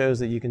things. It shows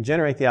that you can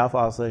generate the alpha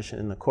oscillation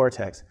in the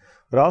cortex,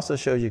 but also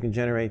shows you can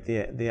generate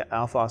the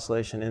alpha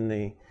oscillation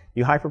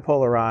you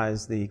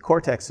hyperpolarize the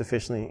cortex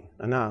sufficiently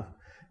enough,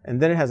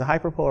 and then it has a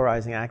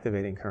hyperpolarizing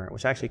activating current,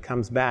 which actually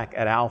comes back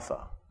at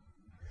alpha.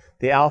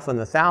 The alpha in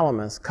the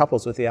thalamus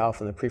couples with the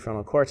alpha in the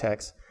prefrontal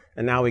cortex,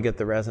 and now we get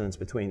the resonance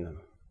between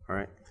them. All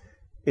right.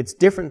 It's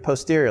different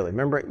posteriorly.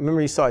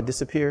 Remember you saw it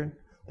disappeared?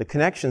 The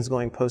connections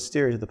going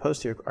posterior to the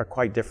posterior are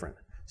quite different.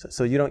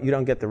 So you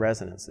don't get the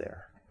resonance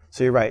there.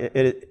 So you're right.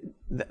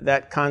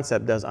 That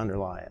concept does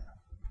underlie it.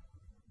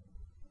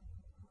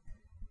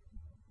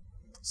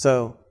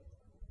 So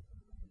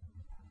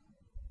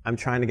I'm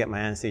trying to get my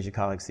anesthesia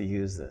colleagues to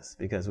use this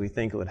because we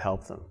think it would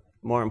help them.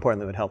 More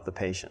importantly, it would help the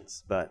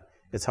patients. But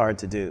it's hard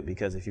to do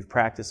because if you've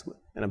practiced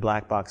in a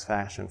black box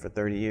fashion for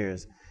 30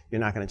 years, you're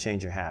not going to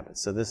change your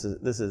habits. So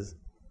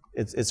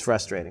it's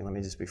frustrating, let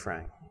me just be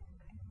frank.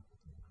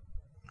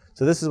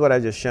 So this is what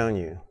I've just shown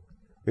you.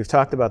 We've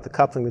talked about the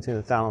coupling between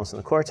the thalamus and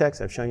the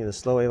cortex. I've shown you the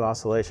slow wave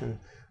oscillation.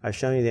 I've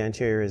shown you the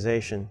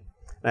anteriorization.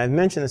 And I've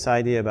mentioned this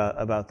idea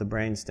about the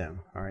brainstem.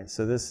 All right,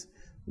 so this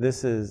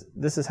is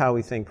how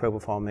we think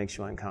propofol makes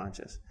you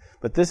unconscious.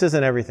 But this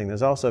isn't everything.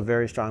 There's also a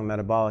very strong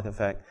metabolic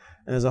effect.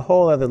 And there's a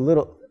whole other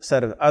little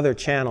set of other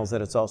channels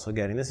that it's also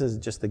getting. This is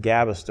just the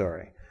GABA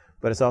story.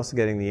 but it's also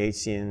getting the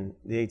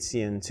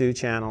HCN2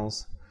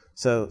 channels.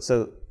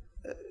 So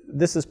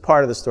this is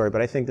part of the story,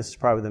 but I think this is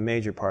probably the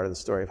major part of the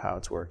story of how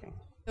it's working.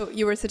 So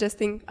you were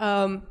suggesting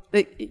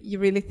that you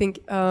really think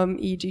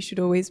EEG should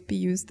always be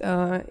used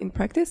in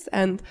practice,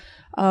 and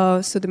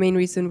so the main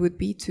reason would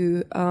be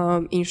to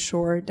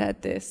ensure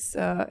that this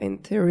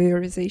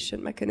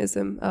interiorization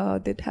mechanism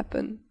did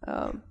happen,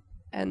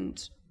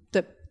 and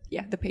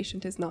the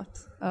patient is not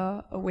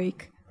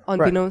awake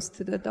unbeknownst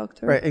to the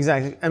doctor. Right,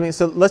 exactly. I mean,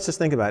 so let's just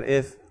think about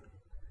it.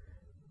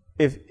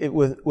 If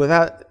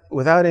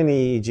without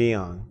any EEG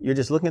on, you're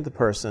just looking at the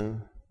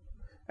person,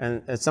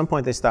 and at some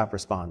point they stop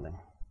responding.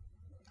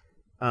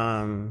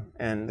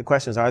 And the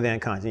question is, are they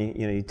unconscious?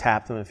 You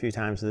tap them a few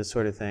times, this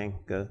sort of thing.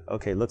 Go,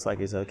 okay, looks like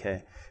he's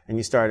okay. And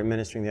you start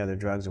administering the other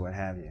drugs or what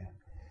have you.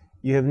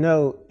 You have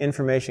no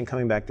information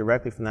coming back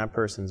directly from that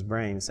person's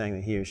brain saying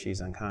that he or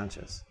she's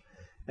unconscious.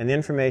 And the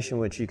information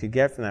which you could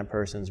get from that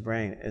person's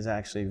brain is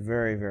actually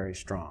very, very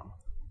strong.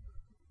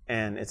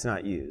 And it's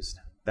not used.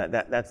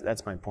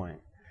 That's my point.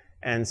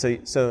 And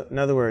so in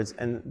other words,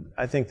 and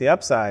I think the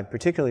upside,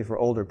 particularly for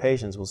older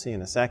patients, we'll see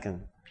in a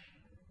second,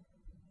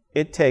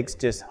 it takes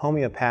just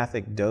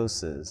homeopathic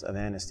doses of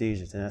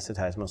anesthesia to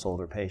anesthetize most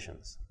older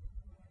patients.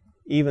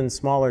 Even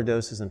smaller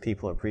doses than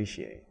people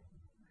appreciate.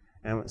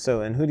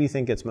 And who do you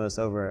think gets most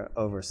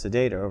over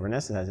sedate or over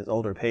anesthetized? It's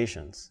older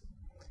patients.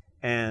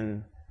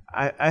 And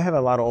I have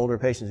a lot of older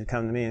patients who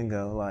come to me and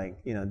go like,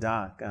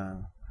 doc,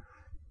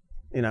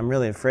 I'm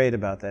really afraid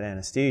about that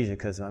anesthesia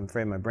because I'm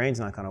afraid my brain's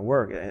not going to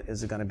work.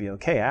 Is it going to be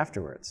okay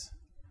afterwards?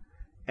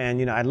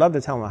 And I'd love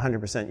to tell them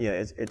 100%, yeah,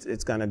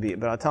 it's going to be,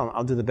 but I'll tell them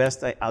I'll do the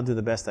best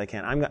I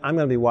can. I'm going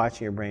to be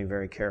watching your brain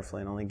very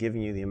carefully and only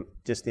giving you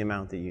just the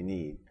amount that you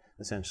need,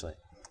 essentially.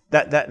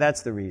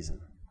 That's the reason,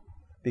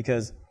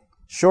 because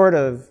short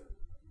of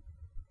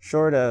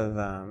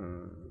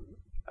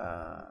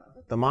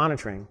the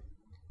monitoring,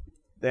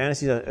 the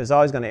anesthesia is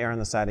always going to err on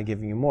the side of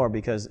giving you more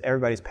because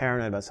everybody's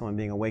paranoid about someone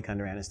being awake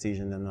under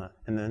anesthesia and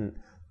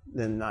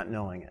then not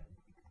knowing it.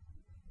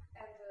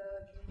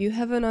 You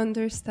have an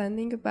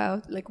understanding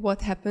about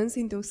what happens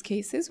in those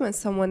cases when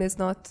someone is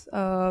not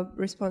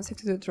responsive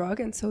to the drug,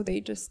 and so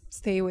they just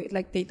stay awake,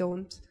 they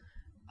don't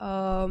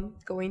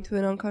go into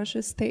an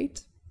unconscious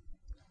state?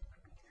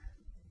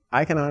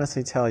 I can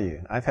honestly tell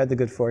you, I've had the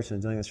good fortune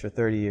of doing this for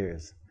 30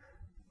 years.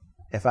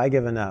 If I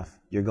give enough,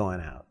 you're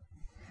going out.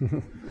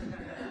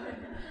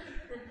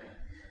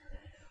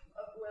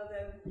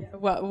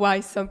 Why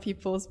some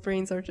people's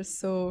brains are just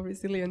so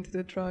resilient to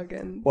the drug,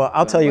 and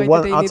I'll tell you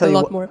one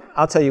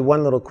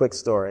little quick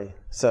story.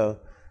 So,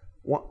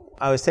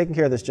 I was taking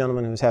care of this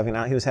gentleman who was having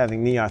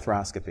knee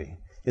arthroscopy.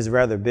 He's a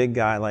rather big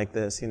guy like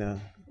this, he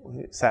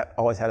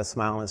always had a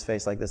smile on his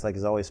face like this, like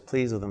he's always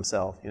pleased with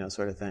himself,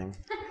 sort of thing.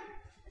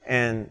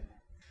 And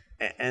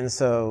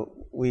so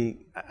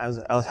I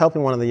was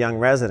helping one of the young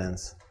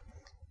residents,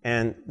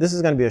 and this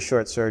is going to be a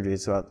short surgery.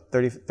 It's about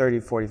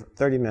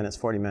 30 minutes,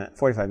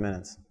 45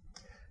 minutes.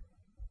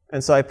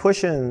 And so I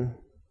push in,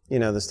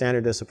 the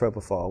standard dose of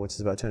propofol, which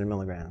is about 200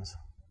 milligrams.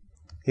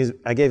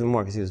 I gave him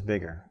more because he was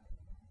bigger.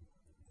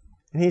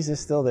 And he's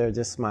just still there,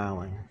 just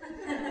smiling.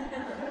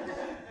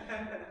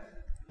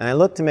 And I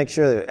looked to make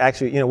sure that it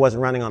actually, it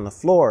wasn't running on the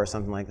floor or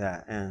something like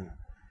that. And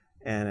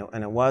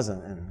it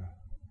wasn't.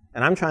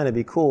 And I'm trying to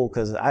be cool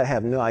because I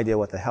have no idea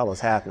what the hell is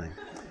happening.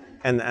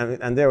 And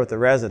I'm there with the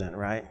resident,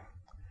 right?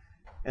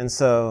 And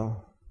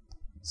so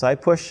I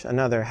push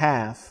another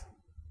half,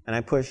 and I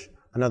push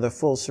another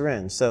full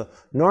syringe. So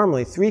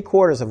normally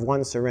 3/4 of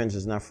one syringe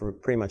is enough for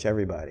pretty much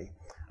everybody.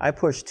 I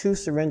pushed 2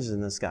 syringes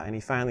in this guy, and he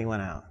finally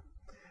went out.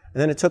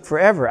 And then it took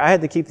forever. I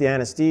had to keep the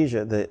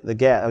anesthesia, the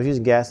gas. I was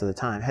using gas at the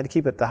time. I had to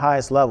keep it at the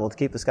highest level to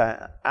keep this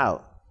guy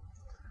out.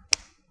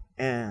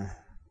 And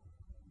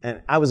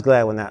I was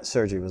glad when that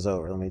surgery was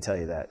over. Let me tell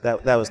you that.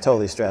 That was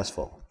totally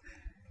stressful.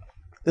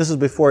 This was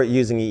before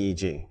using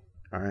EEG,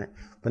 all right.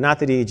 But not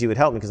that EEG would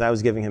help me because I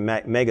was giving him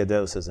mega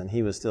doses, and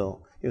he was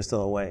still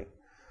awake.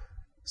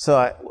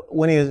 So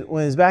when he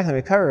was back in the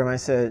recovery room, I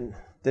said,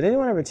 "Did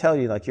anyone ever tell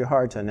you you're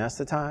hard to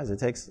anesthetize? It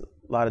takes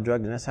a lot of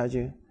drug to anesthetize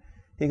you?"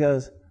 He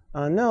goes,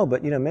 "No,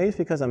 but maybe it's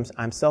because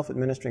I'm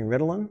self-administering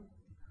Ritalin."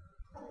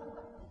 I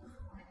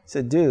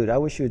said, "Dude, I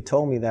wish you had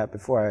told me that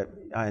before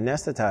I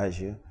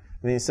anesthetize you."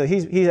 I mean, so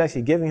he's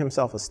actually giving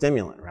himself a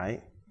stimulant,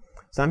 right?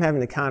 So I'm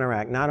having to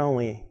counteract not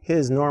only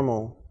his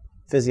normal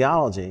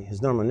physiology,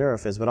 his normal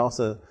neurophys, but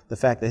also the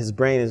fact that his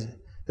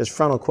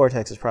frontal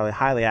cortex is probably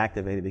highly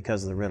activated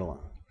because of the Ritalin.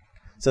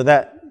 So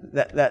that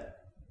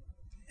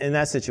in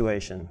that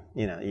situation,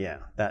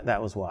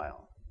 that was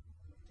wild.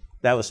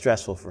 That was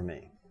stressful for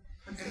me.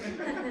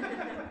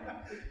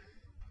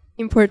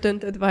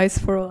 Important advice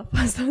for all of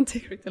us: don't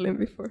take Ritalin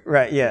before.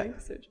 Right. Yeah.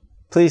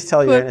 Please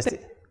tell your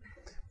anesthesia.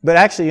 But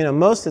actually,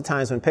 most of the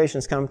times when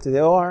patients come to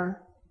the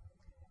OR,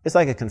 it's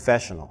like a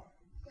confessional.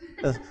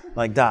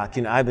 Like, "Doc,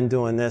 I've been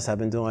doing this, I've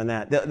been doing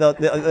that."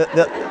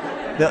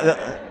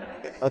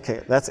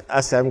 Okay,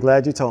 I'm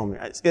glad you told me.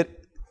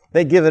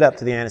 They give it up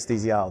to the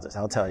anesthesiologist,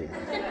 I'll tell you.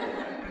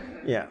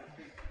 Yeah.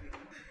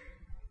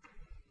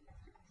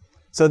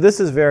 So this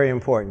is very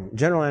important.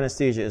 General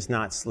anesthesia is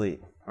not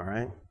sleep, all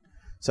right?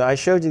 So I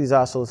showed you these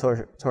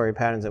oscillatory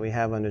patterns that we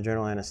have under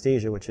general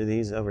anesthesia, which are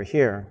these over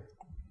here.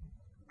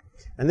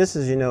 And this,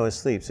 as you know, is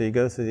sleep. So you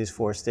go through these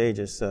 4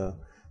 stages. So,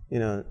 you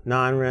know,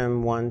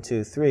 non-REM, 1,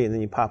 2, 3, and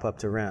then you pop up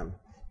to REM.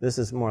 This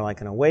is more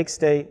like an awake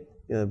state.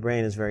 You know, the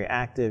brain is very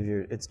active.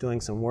 It's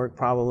doing some work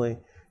probably.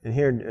 And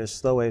here,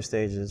 slow wave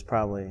stages, it's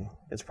probably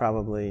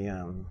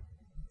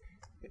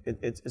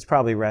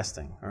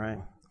resting, all right?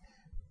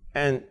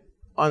 And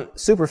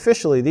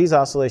superficially, these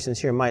oscillations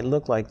here might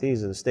look like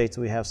these are the states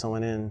we have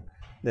someone in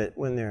that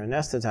when they're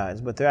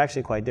anesthetized, but they're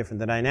actually quite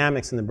different. The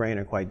dynamics in the brain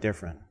are quite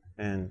different,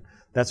 and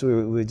that's what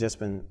we've just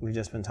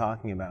been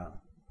talking about.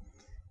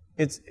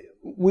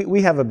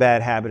 We have a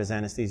bad habit as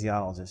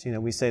anesthesiologists. You know,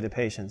 we say to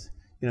patients,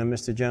 you know,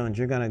 Mr. Jones,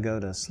 you're going to go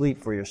to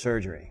sleep for your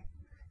surgery.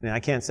 Now, I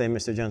can't say,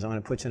 Mr. Jones, I'm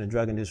going to put you in a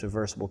drug-induced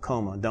reversible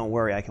coma. Don't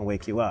worry, I can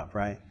wake you up,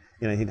 right?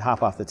 You know, he'd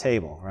hop off the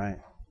table, right?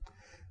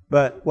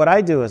 But what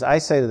I do is I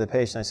say to the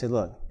patient, I say,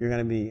 look, you're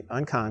going to be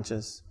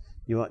unconscious.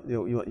 You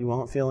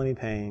won't feel any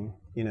pain.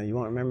 You know, you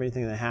won't remember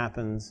anything that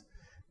happens,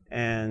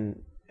 and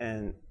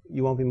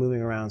you won't be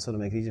moving around, so it'll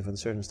make it easier for the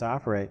surgeons to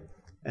operate.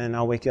 And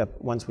I'll wake you up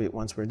once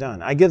we're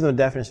done. I give them a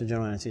definition of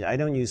general anesthesia. I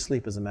don't use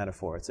sleep as a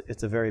metaphor.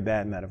 It's a very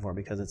bad metaphor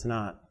because that's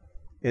not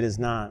what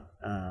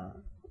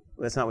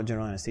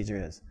general anesthesia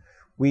is.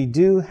 We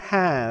do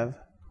have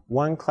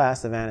one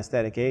class of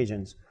anesthetic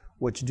agents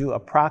which do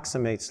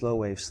approximate slow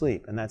wave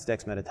sleep, and that's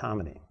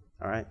dexmedetomidine,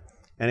 all right?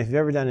 And if you've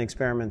ever done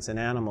experiments in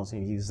animals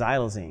and you use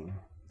xylazine,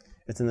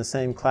 it's in the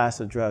same class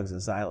of drugs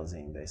as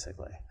xylazine,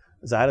 basically.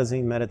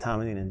 Xylazine,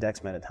 medetomidine, and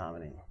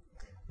dexmedetomidine.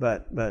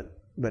 But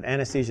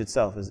anesthesia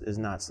itself is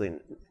not sleep.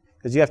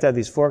 Because you have to have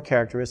these 4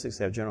 characteristics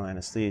to have general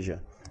anesthesia.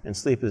 And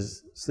sleep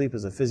is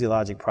a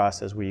physiologic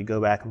process where you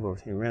go back and forth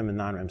between REM and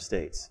non-REM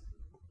states.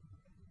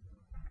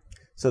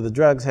 So the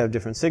drugs have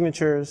different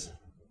signatures.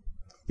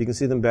 You can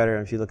see them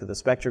better if you look at the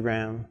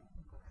spectrogram.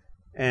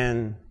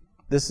 And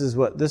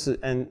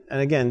and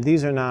again,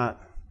 these are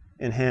not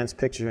enhanced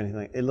pictures or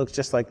anything. It looks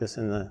just like this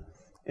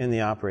in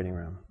the operating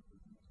room.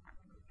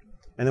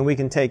 And then we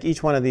can take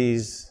each one of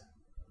these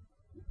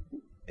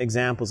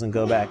examples and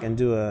go back and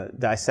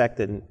dissect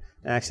it and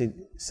actually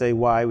say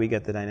why we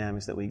get the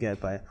dynamics that we get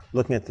by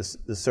looking at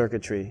the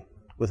circuitry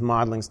with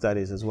modeling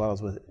studies as well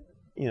as with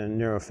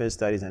neurophys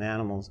studies in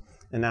animals,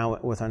 and now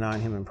with our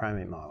non-human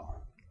primate model.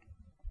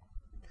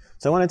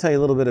 So I want to tell you a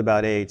little bit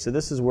about age. So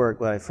this is work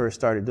that I first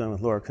started doing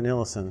with Laura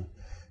Cornelissen.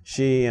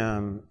 She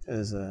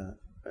is an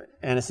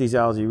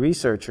anesthesiology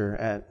researcher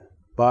at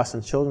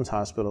Boston Children's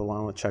Hospital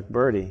along with Chuck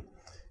Birdie.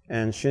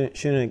 And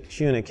Shuna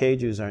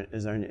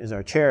Keju is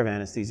our chair of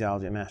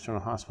anesthesiology at Mass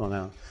General Hospital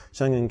now.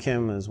 Seung-Yoon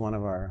Kim is one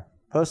of our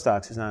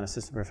postdocs who's now an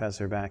assistant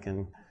professor back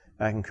in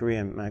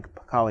Korea. My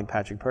colleague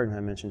Patrick Purdon I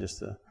mentioned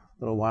just a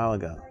little while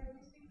ago.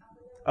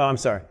 Oh, I'm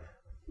sorry.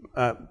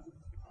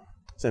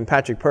 So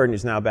Patrick Purdon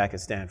is now back at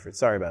Stanford.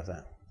 Sorry about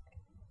that.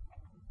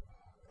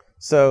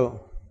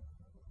 So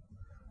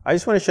I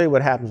just want to show you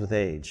what happens with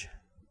age.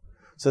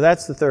 So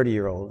that's the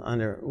 30-year-old.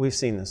 We've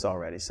seen this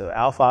already. So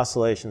alpha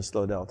oscillation,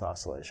 slow delta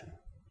oscillation.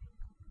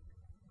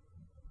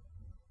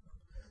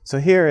 So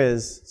here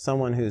is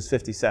someone who's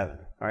 57.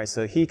 All right,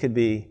 so he could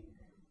be,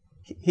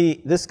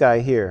 this guy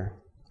here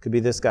could be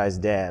this guy's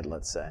dad,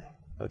 let's say.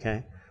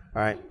 Okay,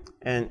 all right,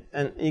 and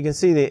you can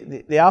see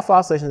the alpha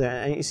oscillation there,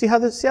 and you see how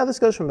this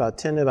goes from about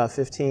 10 to about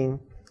 15,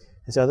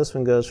 and so this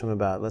one goes from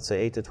about, let's say,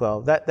 8 to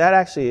 12. That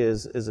actually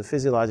is a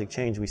physiologic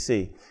change we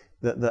see.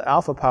 The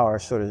alpha power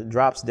sort of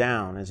drops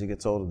down as he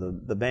gets older.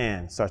 The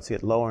band starts to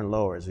get lower and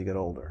lower as we get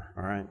older.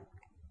 All right,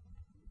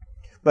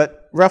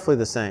 but roughly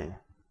the same.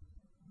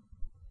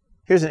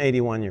 Here's an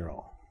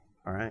 81-year-old,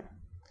 all right?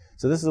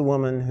 So this is a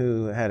woman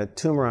who had a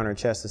tumor on her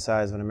chest the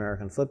size of an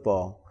American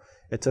football.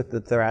 It took the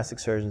thoracic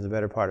surgeons the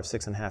better part of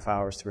 6.5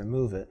 hours to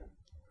remove it.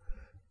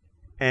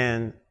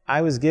 And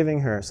I was giving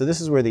her, so this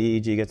is where the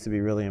EEG gets to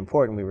be really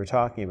important we were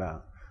talking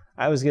about.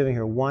 I was giving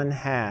her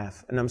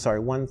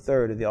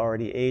 1/3 of the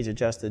already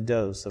age-adjusted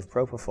dose of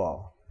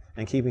propofol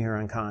and keeping her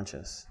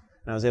unconscious.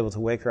 And I was able to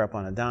wake her up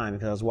on a dime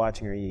because I was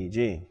watching her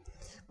EEG.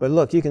 But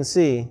look, you can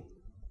see,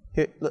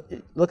 here,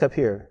 look up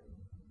here.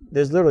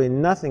 There's literally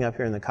nothing up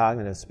here in the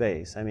cognitive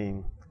space. I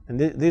mean, and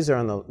these are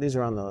on the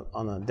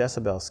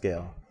decibel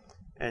scale,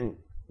 and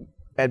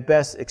at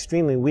best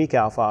extremely weak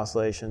alpha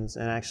oscillations,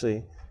 and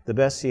actually the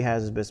best she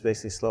has is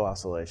basically slow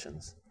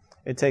oscillations.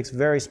 It takes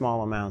very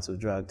small amounts of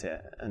drug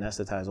to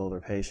anesthetize older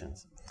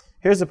patients.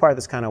 Here's the part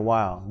that's kind of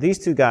wild. These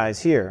two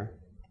guys here,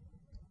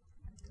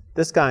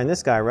 this guy and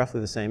this guy are roughly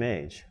the same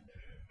age.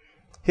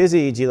 His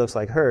EEG looks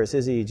like hers.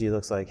 His EEG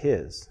looks like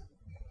his.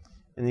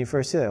 And you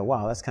first see that,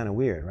 wow, that's kind of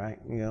weird, right?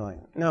 You go like,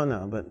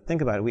 no, but think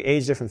about it. We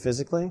age different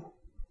physically.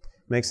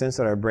 Makes sense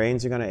that our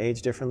brains are going to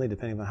age differently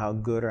depending on how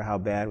good or how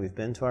bad we've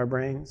been to our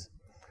brains.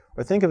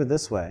 Or think of it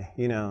this way,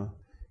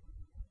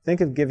 think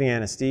of giving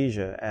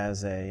anesthesia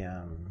as a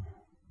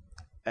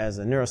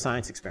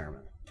neuroscience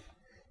experiment.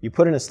 You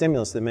put in a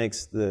stimulus that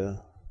makes the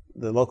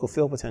local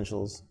field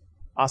potentials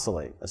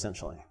oscillate,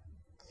 essentially.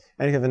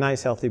 And if you have a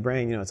nice healthy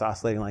brain, you know, it's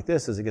oscillating like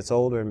this. As it gets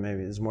older,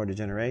 maybe there's more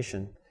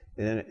degeneration,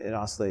 it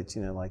oscillates,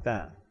 you know, like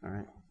that, all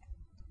right?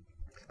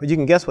 But you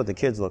can guess what the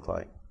kids look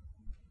like.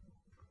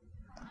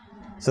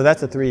 So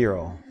that's a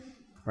 3-year-old,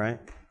 right?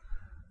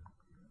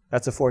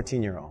 That's a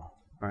 14-year-old,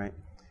 right?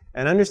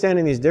 And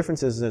understanding these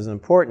differences is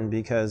important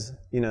because,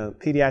 you know,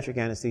 pediatric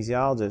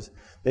anesthesiologists,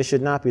 they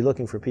should not be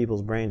looking for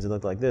people's brains that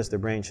look like this. Their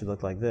brain should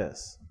look like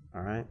this,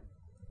 all right?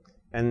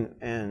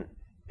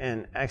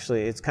 And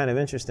actually, it's kind of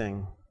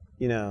interesting,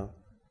 you know,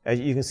 as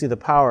you can see, the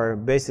power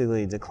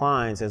basically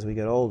declines as we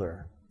get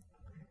older.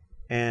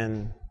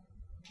 And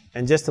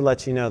just to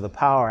let you know, the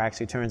power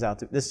actually turns out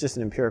to, this is just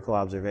an empirical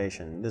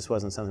observation. This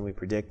wasn't something we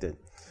predicted.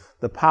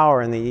 The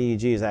power in the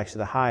EEG is actually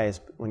the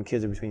highest when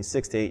kids are between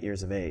 6 to 8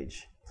 years of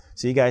age.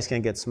 So you guys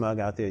can't get smug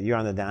out there. You're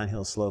on the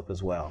downhill slope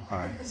as well. All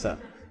right, so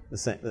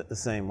the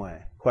same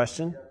way.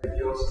 Question? Did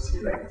you also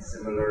see like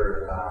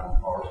similar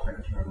power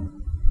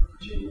spectrum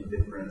gene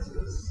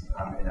differences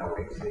in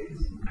awake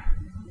states?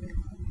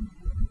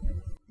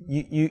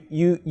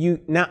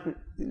 Now,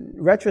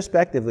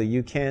 retrospectively,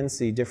 you can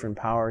see different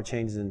power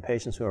changes in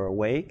patients who are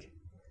awake,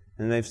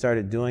 and they've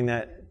started doing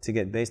that to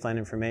get baseline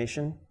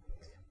information.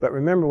 But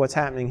remember, what's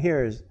happening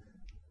here is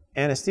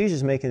anesthesia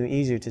is making it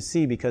easier to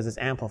see because it's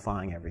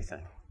amplifying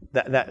everything.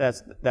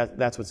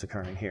 That's what's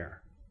occurring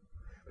here.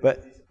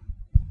 But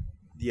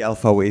the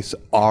alpha waves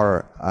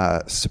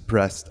are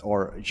suppressed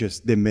or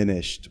just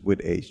diminished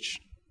with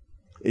age.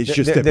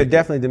 They're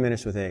definitely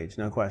diminished with age,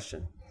 no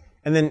question.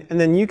 And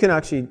then you can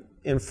actually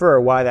infer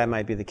why that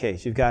might be the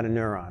case. You've got a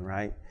neuron,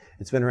 right?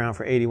 It's been around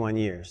for 81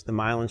 years. The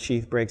myelin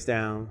sheath breaks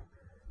down.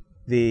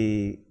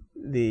 The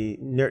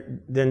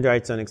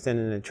dendrites don't extend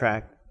in the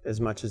tract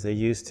as much as they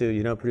used to.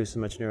 You don't produce as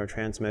much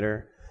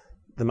neurotransmitter.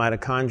 The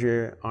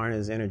mitochondria aren't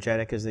as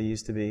energetic as they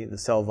used to be. The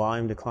cell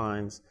volume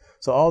declines.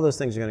 So all those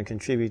things are going to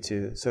contribute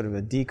to sort of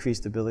a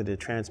decreased ability to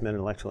transmit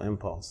an electrical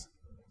impulse.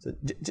 So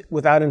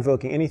without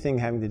invoking anything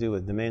having to do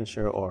with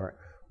dementia or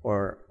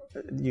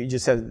you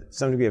just have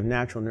some degree of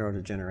natural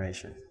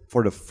neurodegeneration.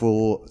 For the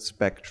full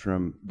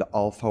spectrum, the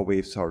alpha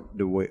waves are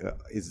the way,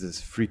 is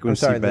this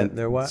frequency I'm sorry, band.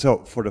 they're what?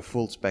 So for the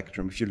full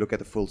spectrum, if you look at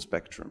the full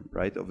spectrum,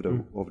 right, of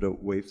the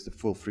waves, the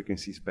full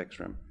frequency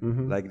spectrum,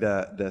 like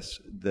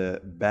the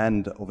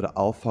band of the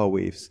alpha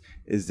waves,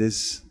 is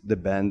this the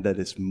band that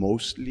is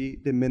mostly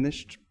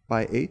diminished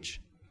by age?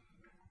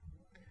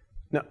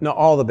 No,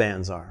 all the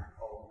bands are.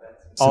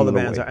 All the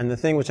bands way. are. And the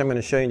thing which I'm going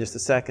to show you in just a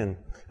second,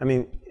 I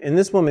mean, in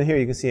this woman here,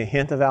 you can see a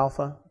hint of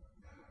alpha.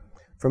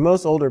 For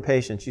most older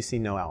patients, you see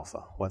no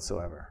alpha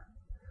whatsoever.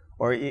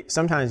 Or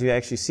sometimes you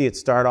actually see it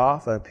start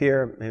off,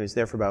 appear, maybe it's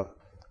there for about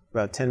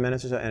 10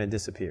 minutes or so, and it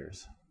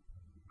disappears.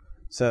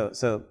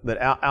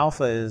 But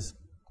alpha is,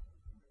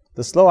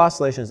 the slow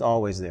oscillation is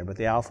always there, but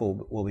the alpha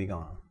will be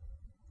gone,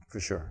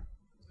 for sure.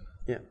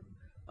 Yeah.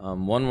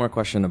 One more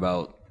question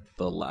about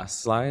the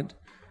last slide.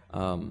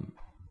 I'm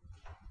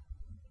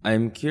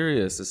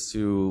curious as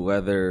to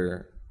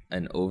whether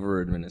an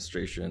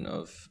over-administration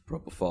of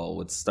propofol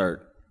would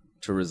start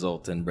to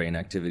result in brain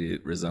activity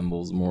that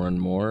resembles more and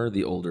more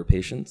the older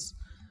patients.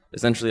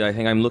 Essentially, I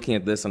think I'm looking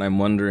at this and I'm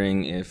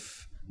wondering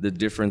if the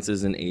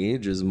differences in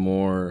age is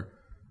more,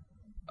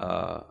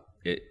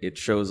 it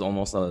shows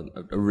almost a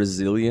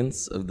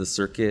resilience of the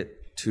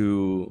circuit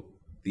to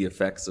the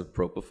effects of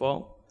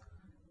propofol.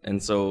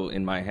 And so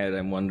in my head,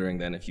 I'm wondering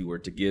then if you were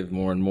to give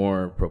more and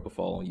more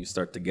propofol, you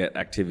start to get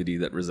activity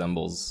that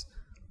resembles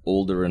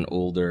older and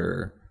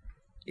older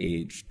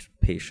aged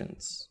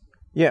patients.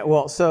 Yeah,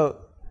 well, so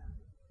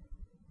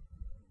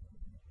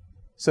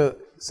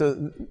this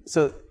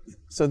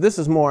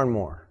is more and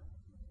more.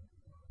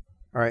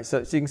 All right, so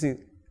you can see,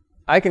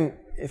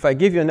 if I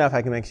give you enough,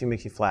 I can make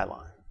you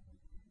flatline.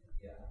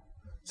 Yeah.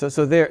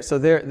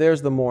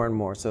 There's the more and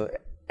more. So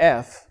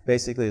F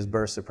basically is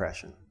burst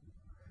suppression,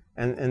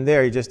 and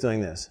there you're just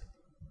doing this.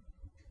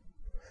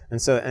 And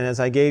as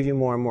I gave you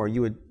more and more,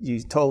 you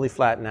totally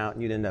flatten out,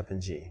 and you'd end up in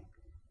G.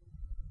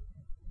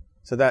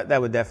 So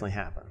that would definitely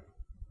happen.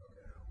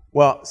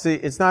 Well, see,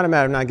 it's not a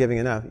matter of not giving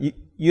enough.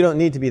 You don't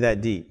need to be that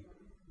deep.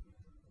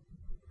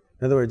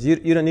 In other words,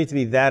 you don't need to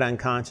be that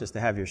unconscious to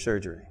have your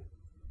surgery.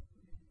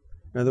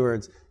 In other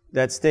words,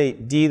 that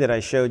state D that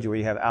I showed you where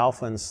you have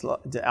alpha and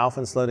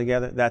slow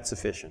together, that's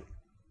sufficient.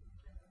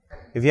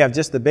 If you have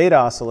just the beta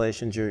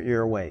oscillations,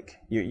 you're awake.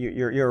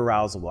 You're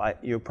arousable.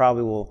 You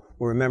probably will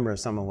remember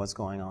some of what's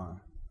going on.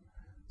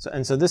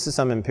 So this is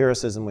some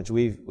empiricism which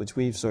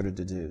we've sort of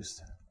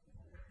deduced.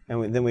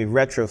 And then we've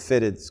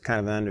retrofitted kind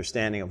of an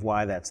understanding of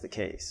why that's the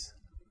case.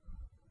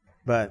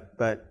 But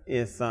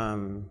if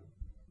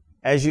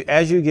as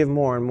you give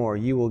more and more,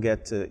 you will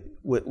get to,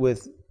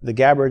 with the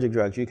GABAergic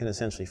drugs, you can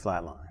essentially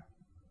flatline.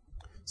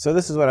 So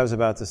this is what I was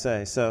about to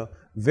say. So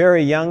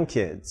very young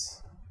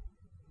kids,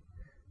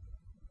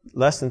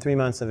 less than 3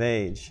 months of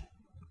age,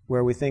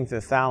 where we think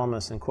the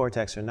thalamus and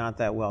cortex are not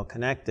that well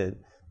connected,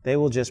 they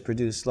will just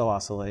produce slow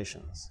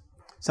oscillations.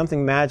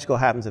 Something magical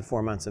happens at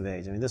 4 months of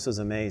age. I mean, this was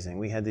amazing.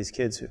 We had these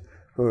kids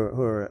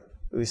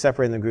we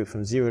separated the group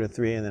from 0 to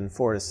 3 and then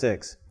 4 to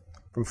 6.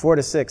 From 4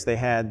 to 6, they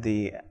had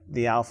the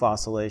alpha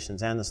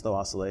oscillations and the slow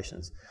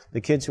oscillations.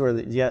 The kids who were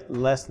yet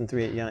less than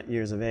 3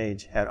 years of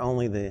age had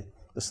only the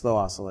slow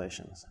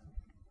oscillations.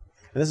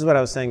 And this is what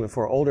I was saying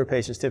before. Older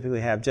patients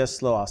typically have just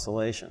slow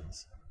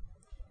oscillations.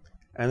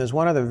 And there's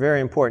one other very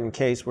important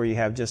case where you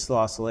have just slow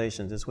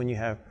oscillations. It's when you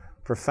have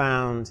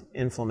profound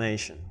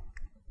inflammation.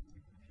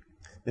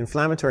 The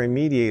inflammatory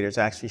mediators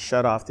actually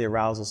shut off the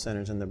arousal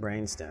centers in the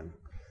brainstem.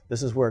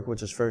 This is work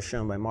which was first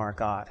shown by Mark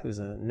Ott, who's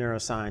a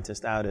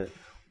neuroscientist out at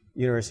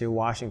University of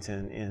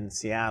Washington in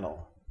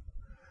Seattle.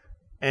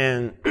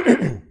 And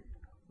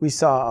we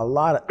saw a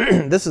lot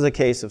of, this is a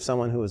case of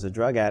someone who was a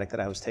drug addict that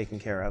I was taking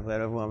care of, who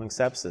had overwhelming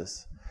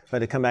sepsis, who had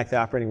to come back to the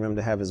operating room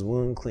to have his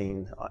wound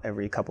cleaned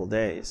every couple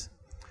days.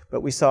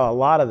 But we saw a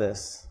lot of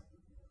this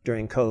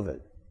during COVID,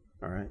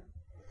 all right?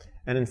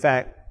 And in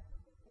fact,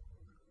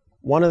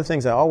 one of the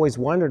things I always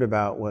wondered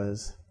about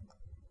was,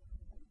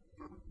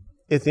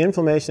 if the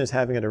inflammation is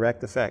having a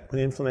direct effect, when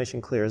the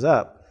inflammation clears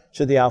up,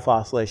 should the alpha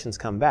oscillations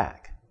come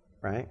back,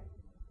 right?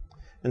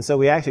 And so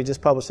we actually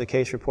just published a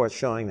case report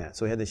showing that.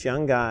 So we had this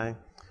young guy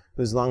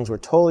whose lungs were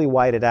totally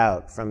whited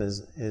out from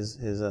his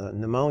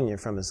pneumonia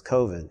from his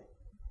COVID.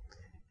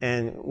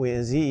 And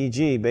his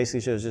EEG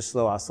basically shows just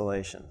slow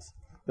oscillations.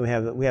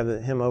 And we have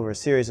him over a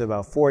series of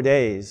about 4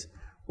 days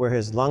where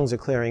his lungs are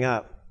clearing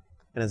up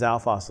and his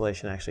alpha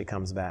oscillation actually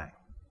comes back.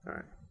 All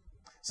right.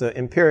 So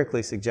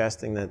empirically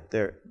suggesting that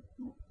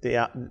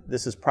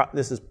this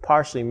is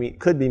partially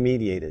could be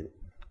mediated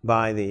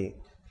by the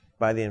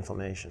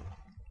inflammation.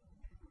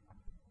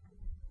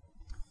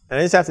 And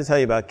I just have to tell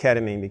you about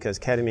ketamine because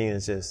ketamine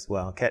is just,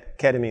 well,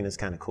 ketamine is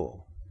kind of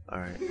cool. All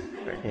right.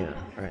 You know,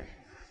 right.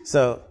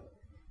 So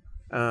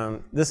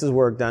this is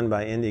work done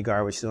by Indy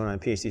Gar, which is one of my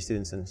PhD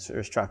students, and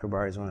Suresh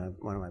Chakrabarty is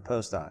one of my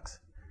postdocs.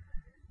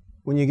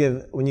 When you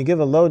give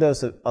a low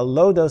dose of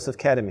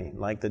ketamine,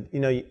 like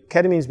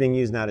ketamine is being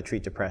used now to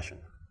treat depression.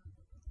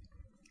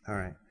 All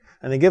right.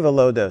 And they give a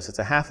low dose. It's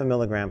a 0.5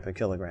 milligram per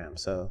kilogram.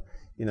 So,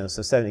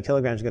 so 70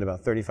 kilograms, you get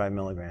about 35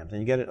 milligrams.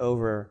 And you get it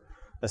over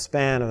a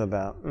span of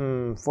about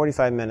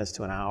 45 minutes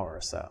to an hour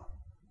or so.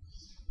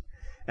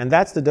 And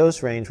that's the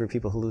dose range where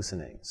people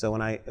hallucinate. So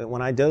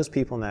when I dose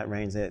people in that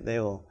range,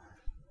 they'll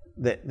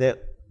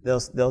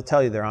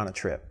tell you they're on a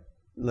trip.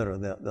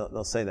 Literally,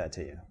 they'll say that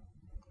to you.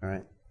 All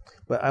right.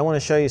 But I want to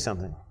show you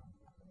something.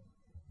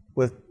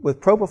 With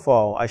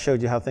propofol, I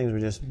showed you how things were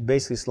just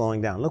basically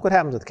slowing down. Look what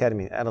happens with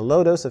ketamine. At a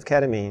low dose of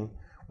ketamine,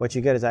 what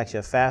you get is actually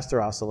a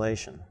faster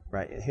oscillation.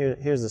 Right.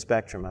 Here's the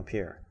spectrum up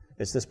here.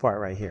 It's this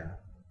part right here.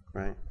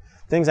 Right.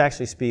 Things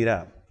actually speed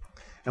up.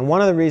 And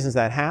one of the reasons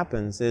that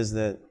happens is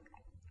that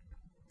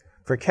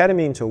for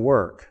ketamine to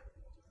work,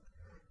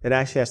 it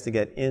actually has to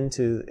get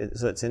into,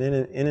 so it's an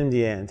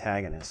NMDA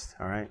antagonist,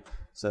 all right?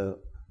 So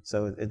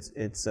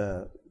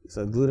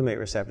glutamate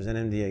receptors,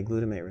 NMDA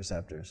glutamate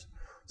receptors.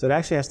 So it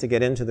actually has to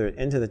get into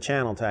the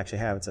channel to actually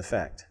have its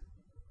effect.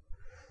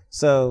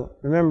 So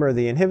remember,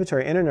 the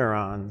inhibitory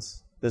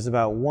interneurons, there's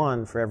about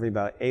 1 for every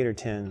about 8 or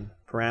 10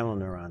 pyramidal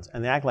neurons,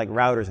 and they act like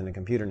routers in a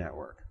computer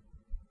network.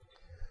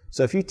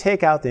 So if you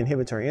take out the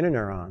inhibitory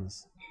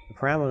interneurons, the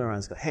pyramidal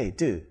neurons go, hey,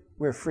 dude,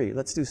 we're free,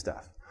 let's do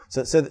stuff.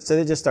 So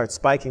they just start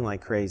spiking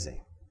like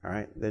crazy, all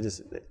right?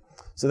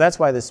 So that's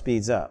why this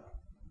speeds up.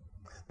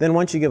 Then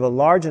once you give a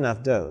large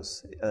enough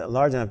dose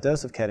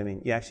of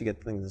ketamine, you actually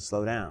get things to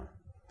slow down.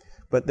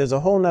 But there's a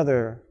whole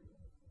nother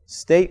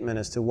statement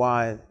as to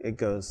why it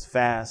goes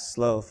fast,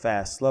 slow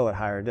at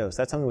higher dose.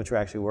 That's something which we're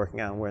actually working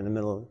on. We're in the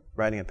middle of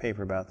writing a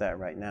paper about that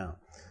right now.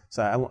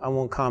 So I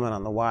won't comment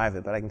on the why of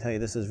it, but I can tell you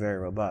this is very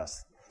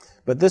robust.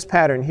 But this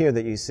pattern here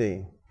that you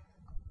see,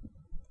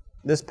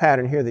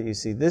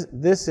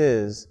 this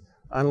is,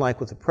 unlike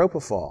with the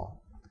propofol,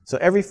 so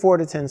every 4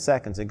 to 10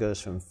 seconds it goes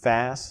from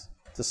fast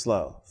to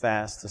slow,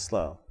 fast to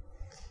slow.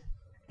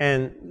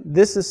 And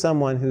this is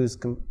someone who's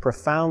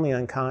profoundly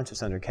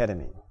unconscious under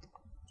ketamine.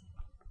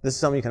 This is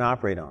something you can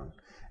operate on.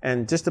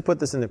 And just to put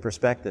this into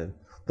perspective,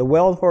 the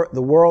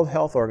World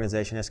Health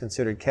Organization has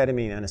considered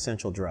ketamine an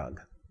essential drug.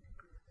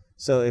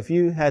 So if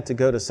you had to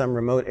go to some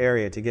remote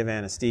area to give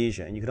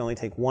anesthesia and you could only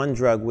take one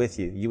drug with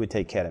you, you would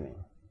take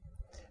ketamine.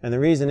 And the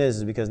reason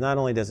is because not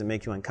only does it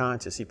make you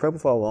unconscious, see,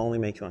 propofol will only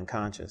make you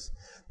unconscious.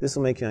 This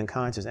will make you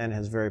unconscious, and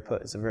it's a very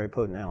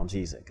potent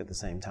analgesic at the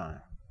same time.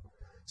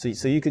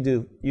 So you could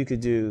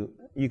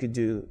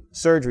do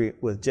surgery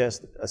with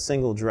just a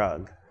single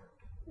drug,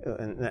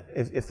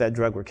 if that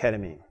drug were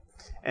ketamine.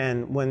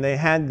 And when they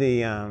had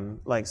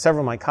like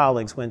several of my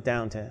colleagues went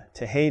down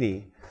to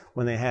Haiti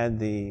when they had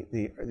the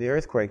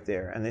earthquake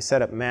there, and they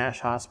set up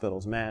MASH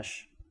hospitals,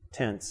 MASH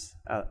tents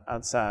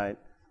outside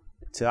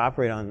to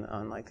operate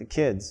on like the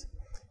kids.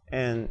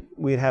 And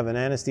we'd have an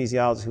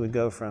anesthesiologist who would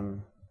go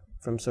from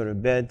sort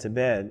of bed to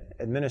bed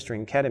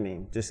administering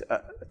ketamine, just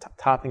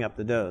topping up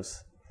the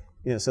dose,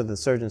 so the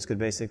surgeons could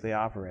basically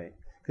operate.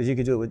 Because you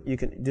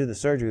can do the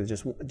surgery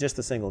with just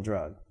a single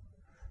drug.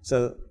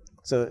 So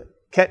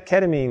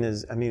ketamine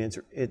is,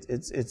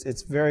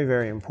 it's very,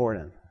 very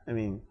important.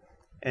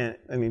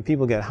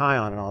 People get high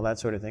on it and all that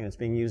sort of thing. It's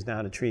being used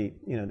now to treat,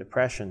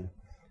 depression.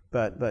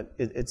 but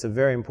it's a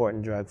very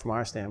important drug from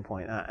our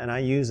standpoint, and I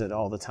use it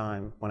all the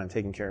time when I'm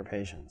taking care of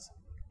patients.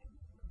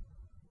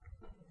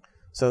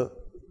 So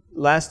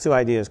last two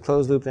ideas,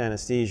 closed-loop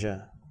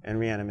anesthesia and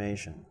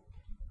reanimation.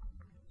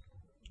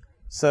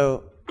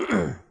 So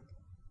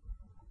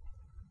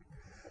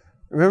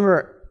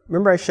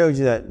remember I showed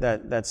you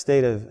that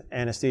state of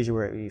anesthesia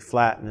where you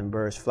flatten and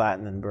burst,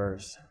 flatten and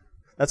burst.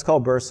 That's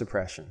called burst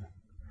suppression.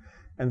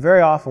 And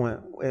very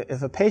often,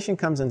 if a patient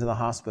comes into the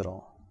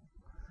hospital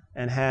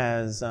and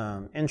has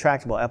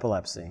intractable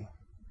epilepsy,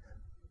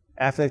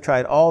 after they've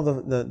tried all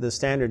the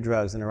standard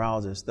drugs, the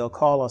neurologists, they'll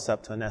call us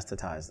up to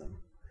anesthetize them.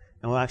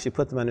 And we'll actually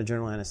put them under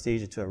general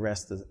anesthesia to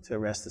arrest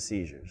the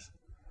seizures.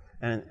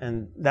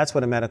 And that's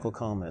what a medical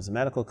coma is. A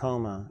medical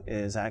coma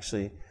is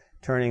actually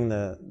turning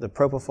the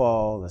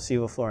propofol, the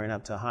sevoflurane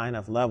up to a high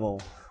enough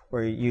level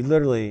where you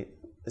literally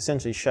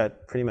essentially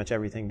shut pretty much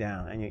everything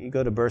down. And you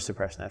go to burst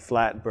suppression, that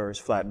flat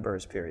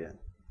burst period.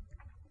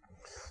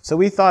 So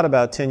we thought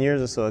about 10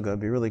 years or so ago it'd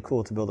be really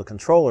cool to build a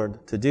controller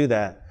to do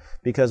that,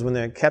 because when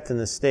they're kept in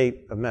this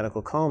state of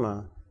medical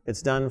coma,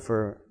 it's done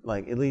for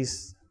like at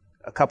least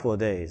a couple of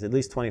days, at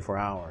least 24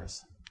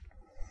 hours.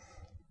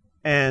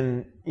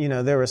 And,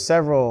 there were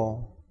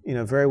several,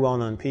 very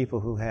well-known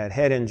people who had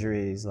head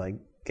injuries, like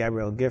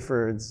Gabrielle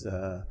Giffords,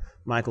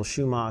 Michael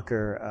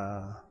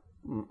Schumacher,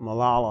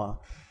 Malala,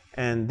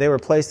 and they were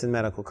placed in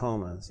medical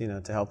comas,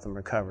 to help them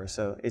recover.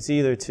 So it's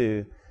either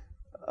to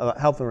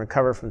help them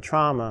recover from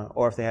trauma,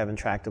 or if they have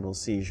intractable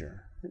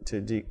seizure, to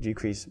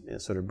decrease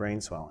sort of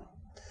brain swelling.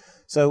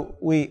 So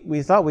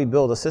we thought we'd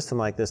build a system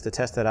like this to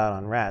test it out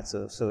on rats.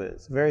 So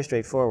it's very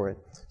straightforward.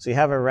 So you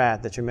have a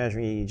rat that you're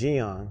measuring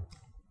EEG on,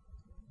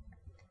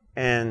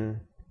 and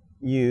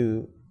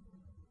you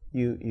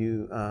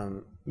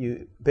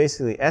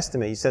basically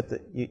estimate.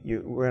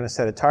 We're going to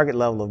set a target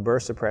level of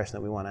burst suppression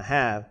that we want to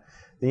have.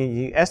 Then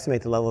you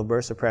estimate the level of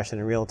burst suppression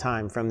in real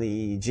time from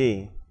the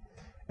EEG,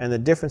 and the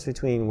difference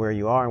between where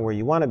you are and where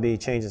you want to be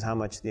changes how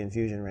much the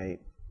infusion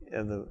rate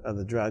of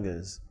the drug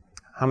is.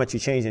 How much you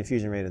change the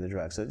infusion rate of the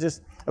drug. So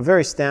just a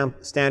very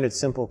standard,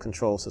 simple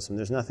control system.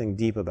 There's nothing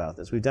deep about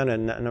this. We've done it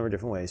in a number of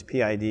different ways.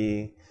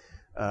 PID,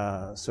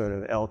 sort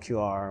of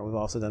LQR. We've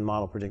also done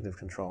model predictive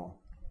control.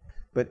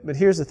 But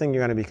here's the thing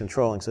you're going to be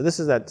controlling. So this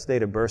is that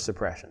state of burst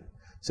suppression.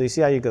 So you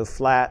see how you go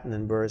flat and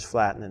then burst,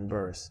 flat and then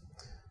burst.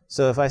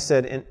 So if I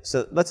said,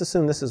 so let's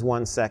assume this is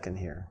 1 second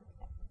here.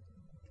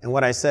 And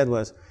what I said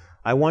was,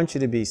 I want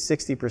you to be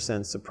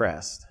 60%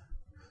 suppressed.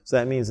 So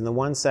that means in the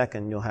 1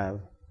 second, you'll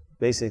have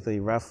basically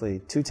roughly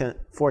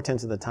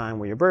 4/10 of the time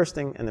where you're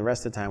bursting and the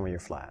rest of the time where you're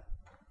flat.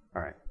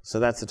 All right, so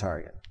that's the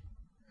target.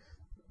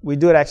 We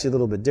do it actually a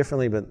little bit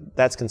differently, but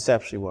that's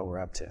conceptually what we're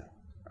up to.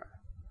 All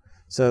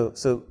right.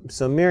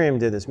 So Miriam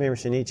did this. Miriam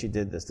Shinichi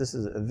did this. This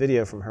is a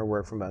video from her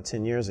work from about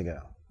 10 years ago.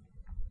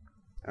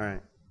 All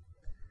right.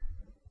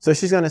 So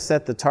she's going to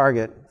set the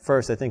target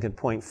first, I think, at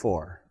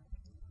 0.4.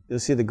 You'll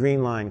see the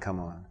green line come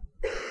on.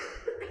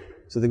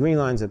 So the green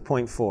line's at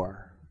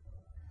 0.4.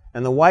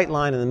 And the white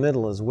line in the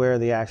middle is where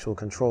the actual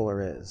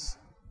controller is.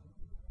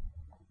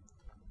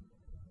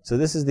 So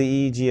this is the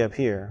EEG up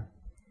here.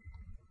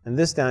 And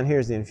this down here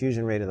is the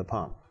infusion rate of the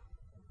pump.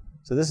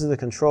 So this is the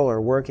controller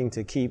working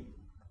to keep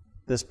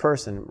this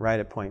person right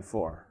at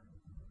 0.4.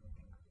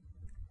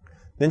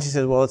 Then she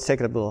says, well, let's take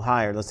it up a little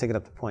higher. Let's take it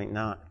up to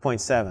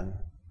 0.7.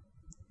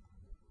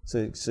 So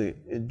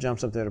it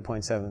jumps up there to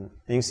 0.7. And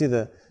you can see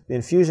the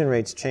infusion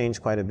rates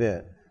change quite a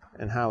bit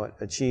and how it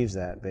achieves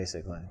that,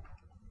 basically.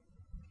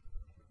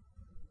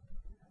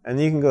 And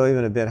you can go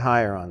even a bit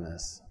higher on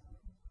this.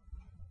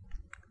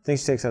 I think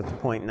she takes up to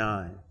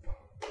 0.9.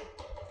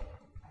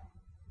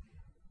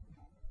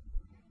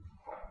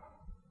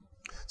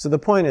 So the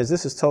point is,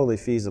 this is totally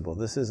feasible.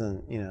 This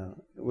isn't,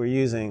 we're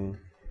using,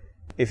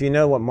 if you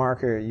know what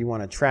marker you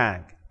want to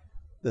track,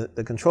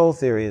 the control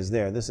theory is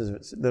there. This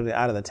is literally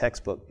out of the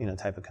textbook,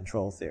 type of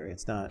control theory.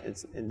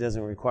 It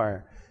doesn't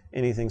require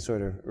anything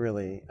sort of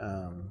really,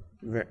 out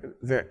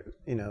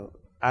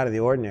of the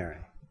ordinary.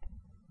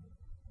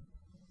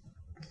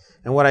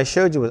 And what I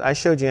showed you was, I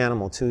showed you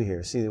animal 2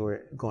 here. See,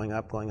 we're going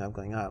up, going up,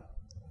 going up.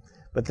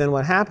 But then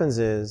what happens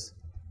is,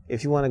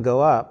 if you want to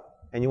go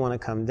up and you want to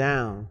come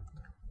down,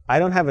 I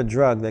don't have a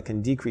drug that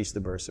can decrease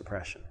the burst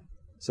suppression.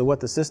 So what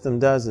the system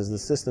does is the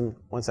system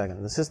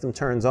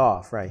turns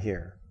off right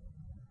here.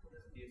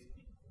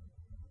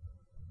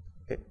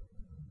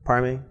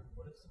 Pardon me?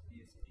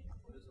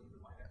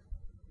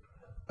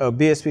 Oh,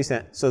 BSP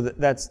stands. So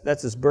that's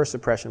this burst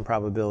suppression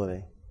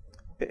probability.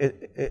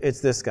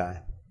 It's this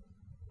guy.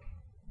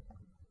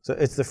 So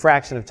it's the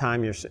fraction of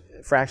time you're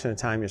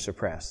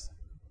suppressed,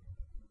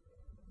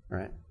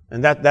 right?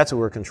 And that's what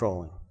we're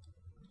controlling.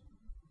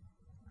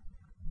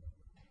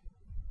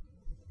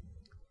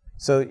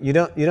 So you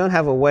don't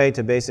have a way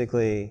to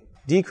basically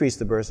decrease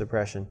the burst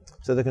suppression.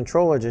 So the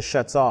controller just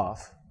shuts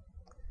off.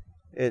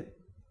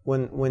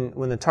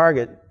 When the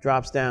target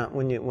drops down,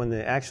 when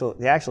the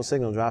actual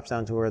signal drops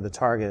down to where the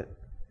target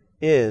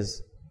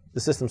is,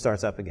 the system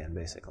starts up again,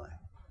 basically.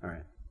 All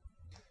right.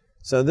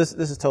 So this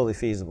is totally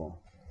feasible.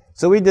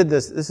 So we did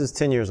this. This is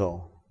 10 years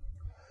old.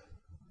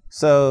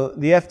 So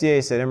the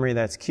FDA said, Emery,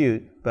 that's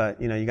cute, but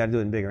you got to do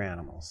it in bigger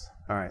animals.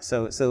 All right,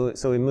 so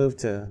we moved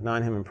to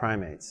non-human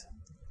primates.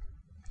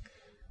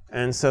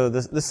 And so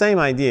the same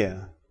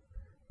idea,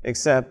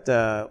 except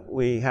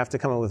we have to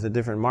come up with a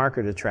different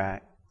marker to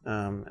track.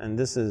 And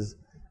this is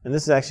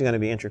actually going to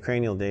be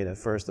intracranial data,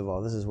 first of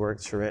all. This is work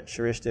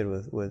Shirish did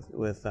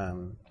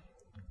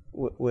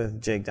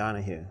with Jake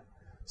Donahue.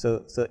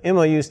 So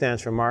MOU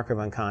stands for marker of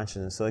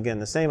unconsciousness. So again,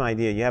 the same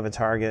idea. You have a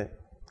target,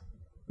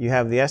 you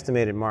have the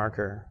estimated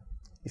marker,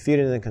 you feed it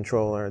into the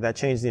controller, that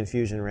changes the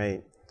infusion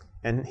rate.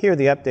 And here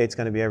the update's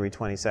going to be every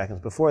 20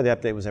 seconds. Before, the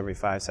update was every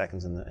 5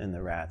 seconds in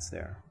the rats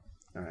there.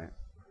 All right.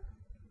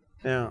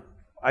 Now,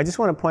 I just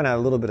want to point out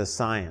a little bit of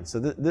science. So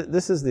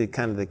this is the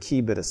kind of the key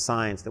bit of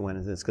science that went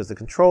into this, because the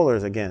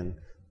controllers, again,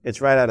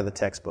 it's right out of the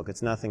textbook.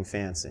 It's nothing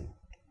fancy.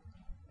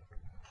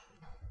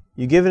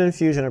 You give an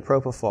infusion of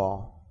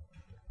propofol,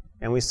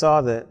 and we saw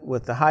that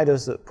with the high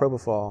dose of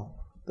propofol,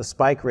 the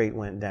spike rate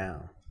went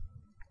down.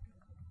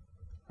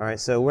 All right,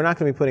 so we're not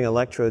going to be putting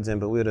electrodes in,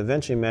 but we would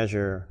eventually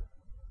measure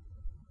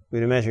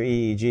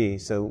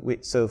EEG.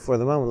 So for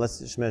the moment, let's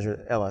just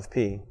measure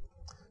LFP.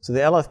 So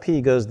the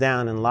LFP goes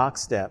down in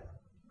lockstep.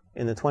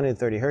 In the 20 to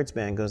 30 hertz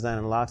band, goes down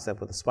in lockstep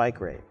with the spike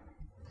rate.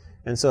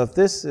 And so if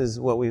this is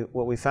what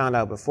we found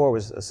out before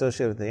was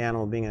associated with the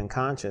animal being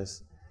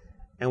unconscious,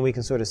 and we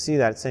can sort of see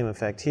that same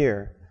effect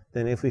here,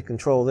 then if we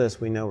control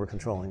this, we know we're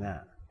controlling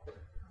that.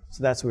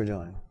 So that's what we're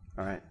doing,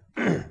 all right?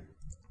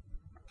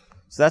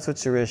 So that's what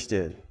Shirish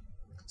did.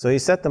 So he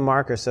set the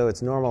marker so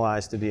it's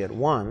normalized to be at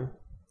 1,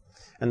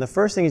 and the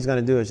first thing he's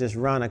going to do is just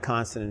run a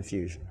constant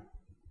infusion.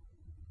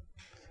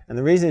 And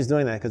the reason he's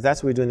doing that, because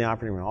that's what we do in the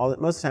operating room.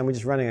 Most of the time, we're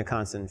just running a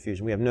constant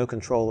infusion. We have no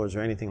controllers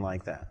or anything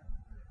like that.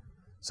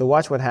 So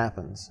watch what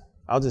happens.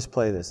 I'll just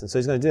play this. And so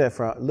he's going to do that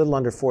for a little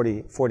under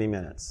 40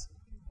 minutes.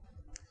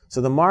 So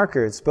the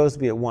marker, it's supposed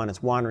to be at 1.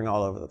 It's wandering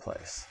all over the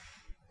place.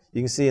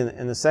 You can see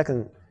in the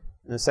second,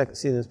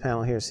 see this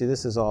panel here, see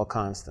this is all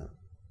constant.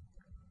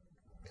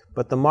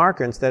 But the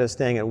marker, instead of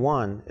staying at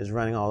 1, is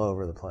running all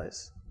over the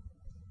place.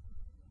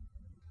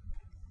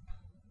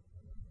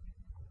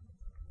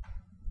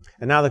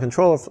 And now the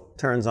controller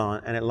turns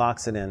on, and it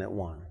locks it in at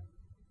 1.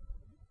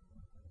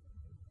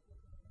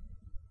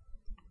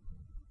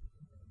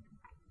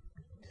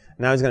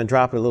 Now he's going to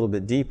drop it a little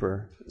bit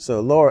deeper. So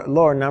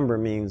lower number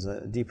means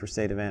a deeper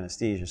state of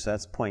anesthesia, so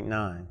that's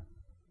 0.9.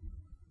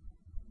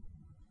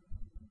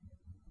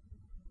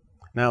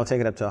 Now we'll take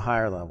it up to a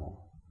higher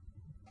level,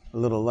 a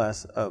little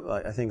less,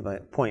 I think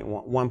like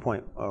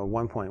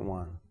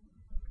 1.1.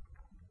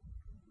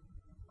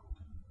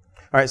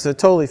 All right, so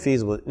totally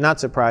feasible. Not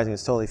surprising,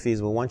 it's totally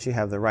feasible once you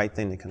have the right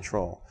thing to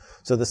control.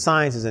 So the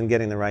science is in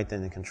getting the right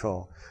thing to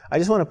control. I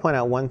just want to point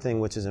out one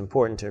thing which is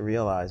important to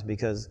realize,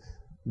 because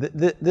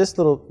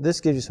this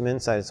gives you some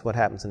insight as to what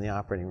happens in the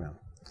operating room.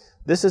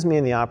 This is me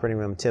in the operating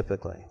room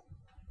typically.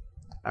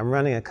 I'm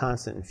running a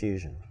constant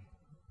infusion.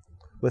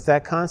 With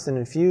that constant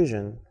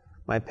infusion,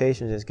 my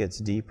patient just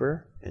gets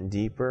deeper and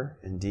deeper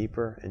and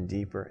deeper and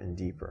deeper and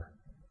deeper.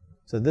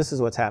 So this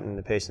is what's happening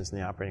to patients in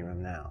the operating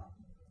room now.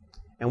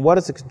 And what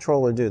does the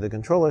controller do? The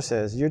controller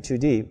says, you're too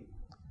deep.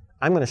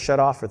 I'm going to shut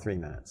off for 3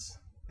 minutes.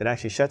 It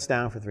actually shuts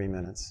down for 3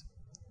 minutes.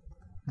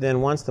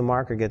 Then once the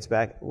marker gets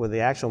back, the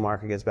actual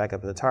marker gets back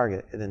up to the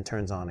target, it then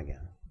turns on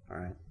again. All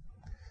right.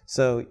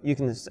 So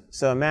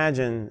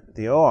imagine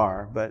the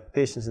OR, but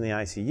patients in the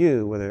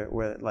ICU,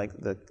 where like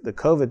the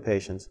COVID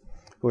patients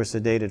who are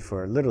sedated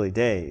for literally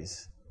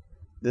days,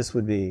 this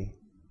would be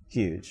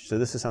huge. So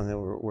this is something that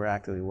we're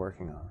actively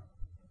working on.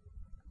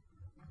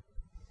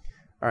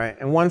 All right,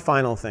 and one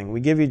final thing. We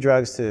give you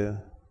drugs to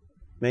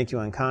make you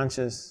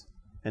unconscious,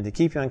 and to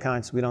keep you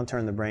unconscious, we don't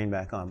turn the brain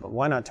back on. But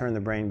why not turn the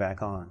brain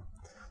back on?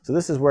 So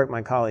this is work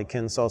my colleague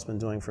Ken Salt's been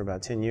doing for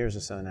about 10 years or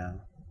so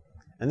now.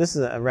 And this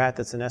is a rat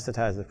that's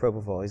anesthetized with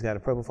propofol. He's got a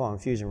propofol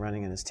infusion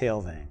running in his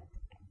tail vein.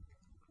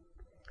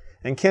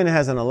 And Ken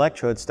has an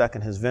electrode stuck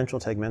in his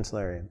ventral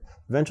tegmental area.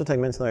 The ventral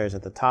tegmental area is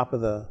at the top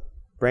of the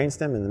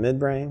brainstem in the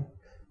midbrain,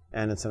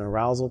 and it's an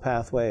arousal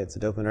pathway. It's a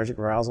dopaminergic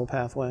arousal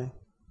pathway.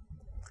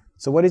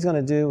 So what he's going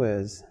to do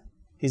is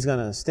he's going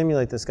to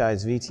stimulate this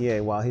guy's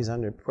VTA while he's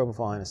under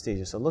propofol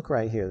anesthesia. So look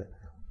right here.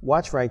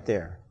 Watch right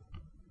there.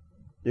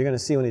 You're going to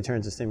see when he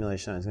turns the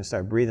stimulation on. He's going to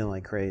start breathing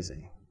like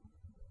crazy.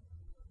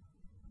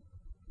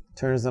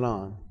 Turns it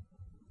on.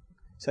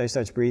 So he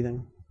starts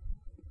breathing.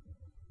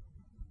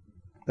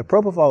 The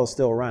propofol is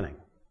still running.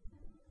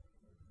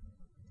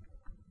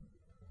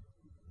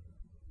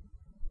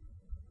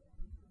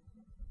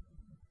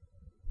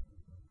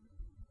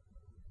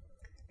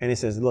 And he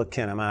says, look,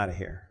 Ken, I'm out of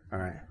here. All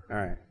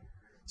right.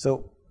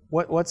 So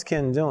what's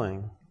Ken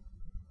doing?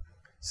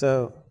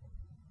 So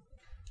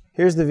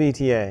here's the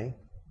VTA.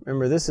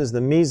 Remember, this is the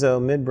meso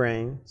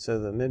midbrain, so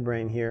the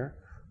midbrain here,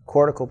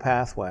 cortical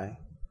pathway.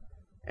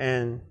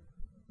 And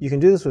you can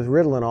do this with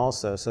Ritalin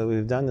also, so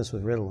we've done this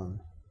with Ritalin.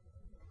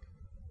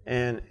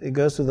 And it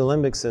goes through the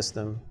limbic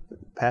system,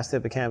 past the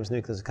hippocampus,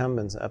 nucleus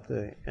accumbens, up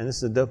to, and this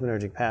is a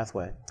dopaminergic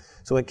pathway.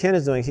 So what Ken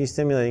is doing, he's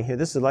stimulating here.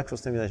 This is electrical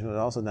stimulation, but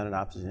also done it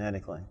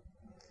optogenetically.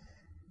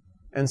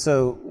 And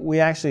so we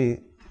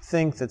actually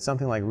think that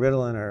something like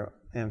Ritalin or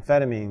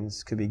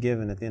amphetamines could be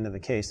given at the end of a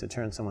case to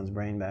turn someone's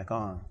brain back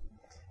on.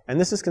 And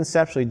this is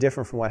conceptually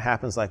different from what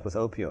happens like with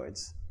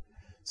opioids.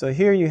 So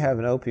here you have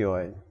an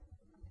opioid,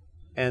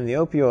 and the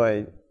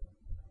opioid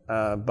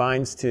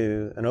binds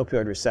to an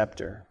opioid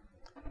receptor.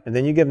 And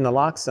then you give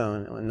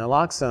naloxone, and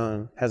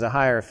naloxone has a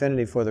higher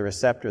affinity for the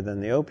receptor than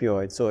the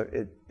opioid, so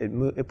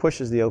it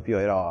pushes the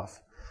opioid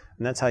off.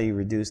 And that's how you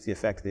reduce the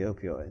effect of the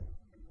opioid.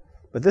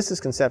 But this is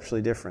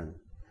conceptually different.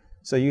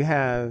 So you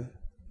have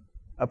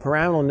a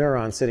pyramidal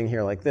neuron sitting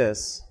here like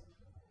this.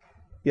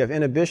 You have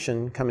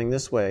inhibition coming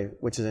this way,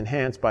 which is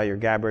enhanced by your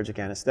GABAergic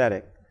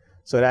anesthetic.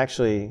 So it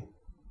actually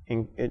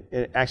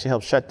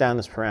helps shut down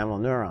this pyramidal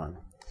neuron.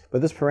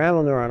 But this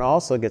pyramidal neuron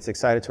also gets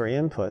excitatory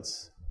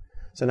inputs.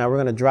 So now we're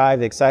going to drive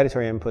the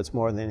excitatory inputs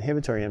more than the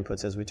inhibitory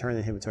inputs as we turn the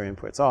inhibitory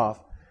inputs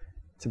off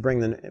to bring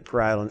the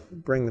pyramidal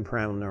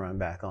neuron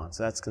back on.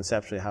 So that's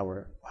conceptually how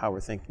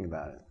we're thinking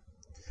about it.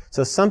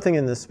 So something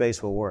in this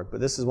space will work, but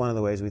this is one of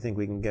the ways we think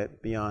we can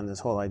get beyond this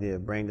whole idea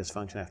of brain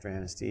dysfunction after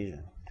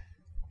anesthesia.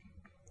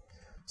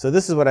 So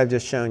this is what I've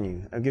just shown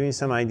you. I've given you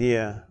some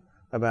idea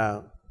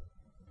about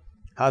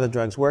how the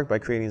drugs work by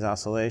creating these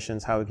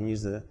oscillations, how we can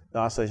use the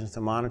oscillations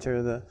to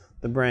monitor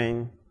the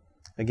brain.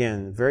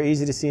 Again, very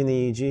easy to see in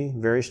the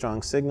EEG, very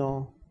strong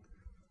signal,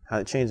 how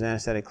it changes the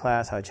anesthetic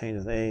class, how it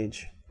changes with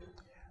age.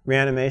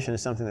 Reanimation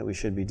is something that we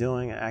should be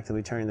doing,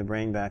 actively turning the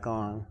brain back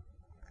on.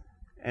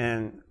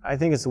 And I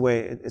think it's the way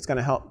it's going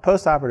to help.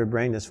 Postoperative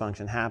brain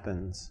dysfunction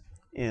happens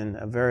in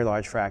a very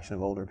large fraction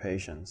of older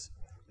patients,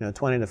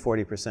 20 to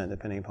 40%,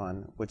 depending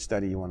upon which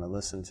study you want to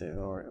listen to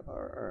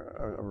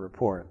or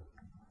report.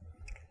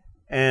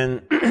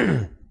 And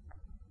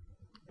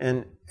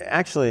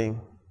actually,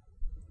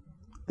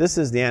 this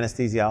is the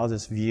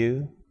anesthesiologist's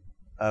view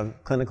of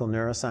clinical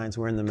neuroscience.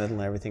 We're in the middle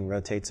and everything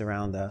rotates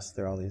around us.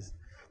 There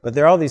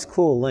are all these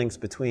cool links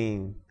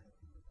between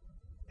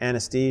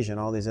anesthesia and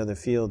all these other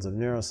fields of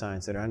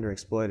neuroscience that are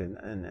underexploited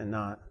and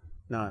not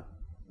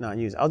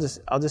used. I'll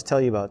just tell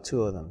you about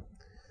two of them.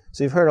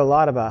 So you've heard a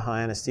lot about how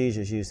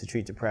anesthesia is used to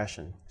treat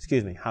depression.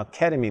 How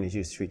ketamine is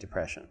used to treat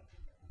depression.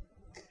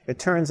 It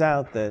turns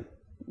out that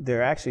there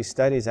are actually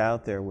studies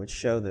out there which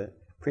show that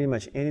pretty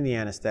much any of the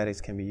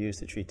anesthetics can be used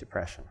to treat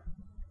depression.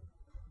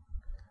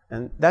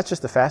 And that's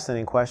just a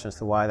fascinating question as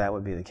to why that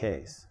would be the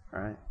case,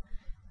 right?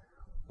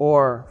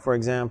 Or, for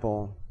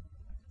example,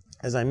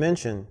 as I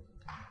mentioned,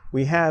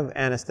 we have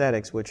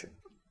anesthetics which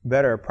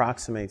better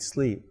approximate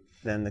sleep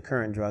than the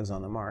current drugs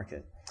on the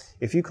market.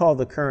 If you call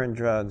the current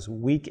drugs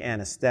weak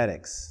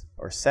anesthetics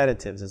or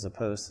sedatives as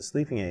opposed to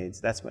sleeping aids,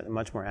 that's a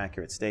much more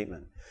accurate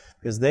statement.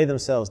 Because they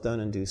themselves don't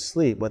induce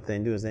sleep. What they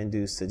do is they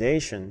induce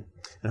sedation,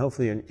 and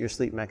hopefully your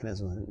sleep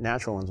mechanisms,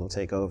 natural ones, will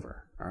take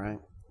over, all right?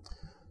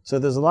 So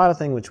there's a lot of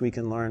things which we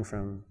can learn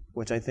from,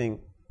 which I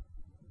think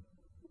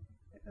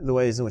the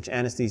ways in which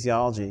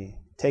anesthesiology,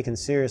 taken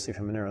seriously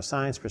from a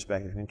neuroscience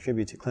perspective,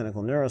 contribute to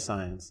clinical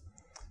neuroscience,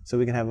 so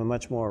we can have a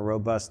much more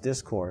robust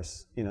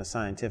discourse,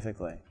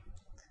 scientifically.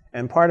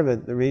 And part of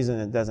it, the reason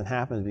it doesn't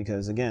happen is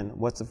because, again,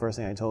 what's the first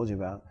thing I told you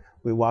about?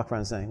 We walk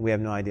around saying, we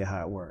have no idea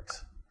how it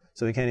works.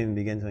 So we can't even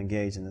begin to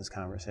engage in this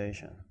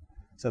conversation.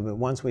 But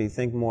once we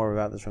think more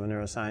about this from a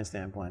neuroscience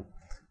standpoint,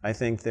 I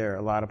think there are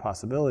a lot of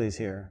possibilities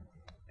here.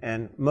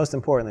 And most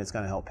importantly, it's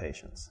going to help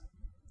patients.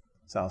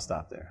 So I'll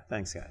stop there.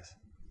 Thanks, guys.